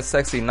y'all like a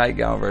sexy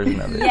nightgown version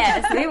of it.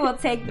 Yes, we will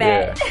take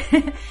that.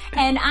 Yeah.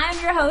 And I'm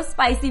your host,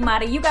 Spicy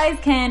Mari. You guys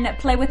can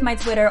play with my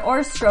Twitter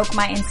or stroke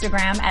my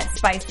Instagram at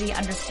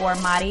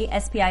spicy_Mari,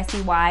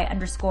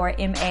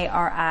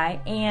 SPICY_MARI.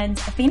 And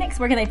Phoenix,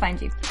 where can they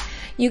find you?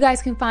 You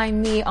guys can find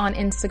me on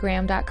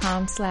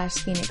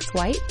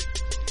Instagram.com/PhoenixWhite.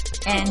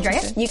 And Drea?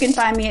 You can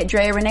find me at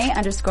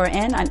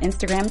DreaRenee_N on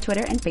Instagram,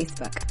 Twitter, and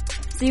Facebook.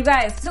 So you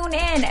guys, tune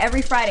in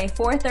every Friday,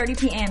 4:30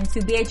 p.m.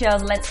 to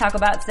BHL's Let's Talk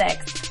About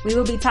Sex. We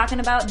will be talking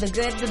about the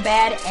good, the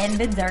bad, and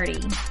the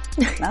dirty.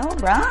 All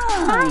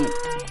right.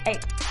 Hey.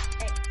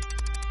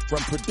 From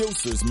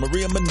producers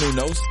Maria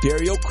Menounos,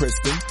 Dario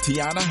Kristen,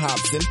 Tiana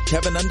Hobson,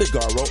 Kevin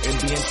Undergaro, and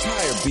the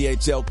entire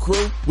BHL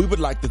crew, we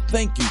would like to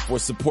thank you for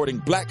supporting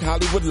Black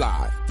Hollywood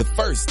Live, the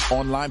first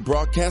online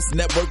broadcast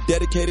network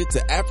dedicated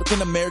to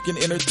African American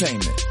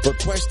entertainment. For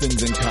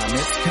questions and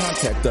comments,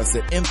 contact us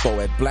at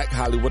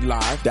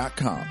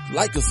info@blackhollywoodlive.com.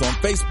 Like us on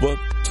Facebook,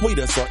 tweet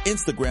us, or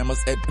Instagram us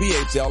at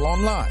BHL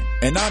Online.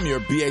 And I'm your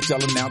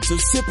BHL announcer,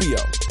 Scipio.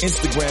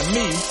 Instagram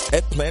me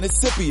at Planet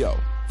Scipio.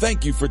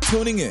 Thank you for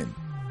tuning in.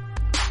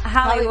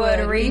 Hollywood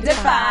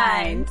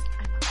Redefined.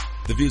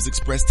 The views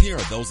expressed here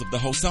are those of the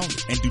host only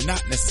and do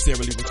not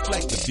necessarily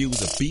reflect the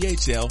views of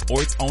BHL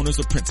or its owners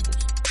or principals.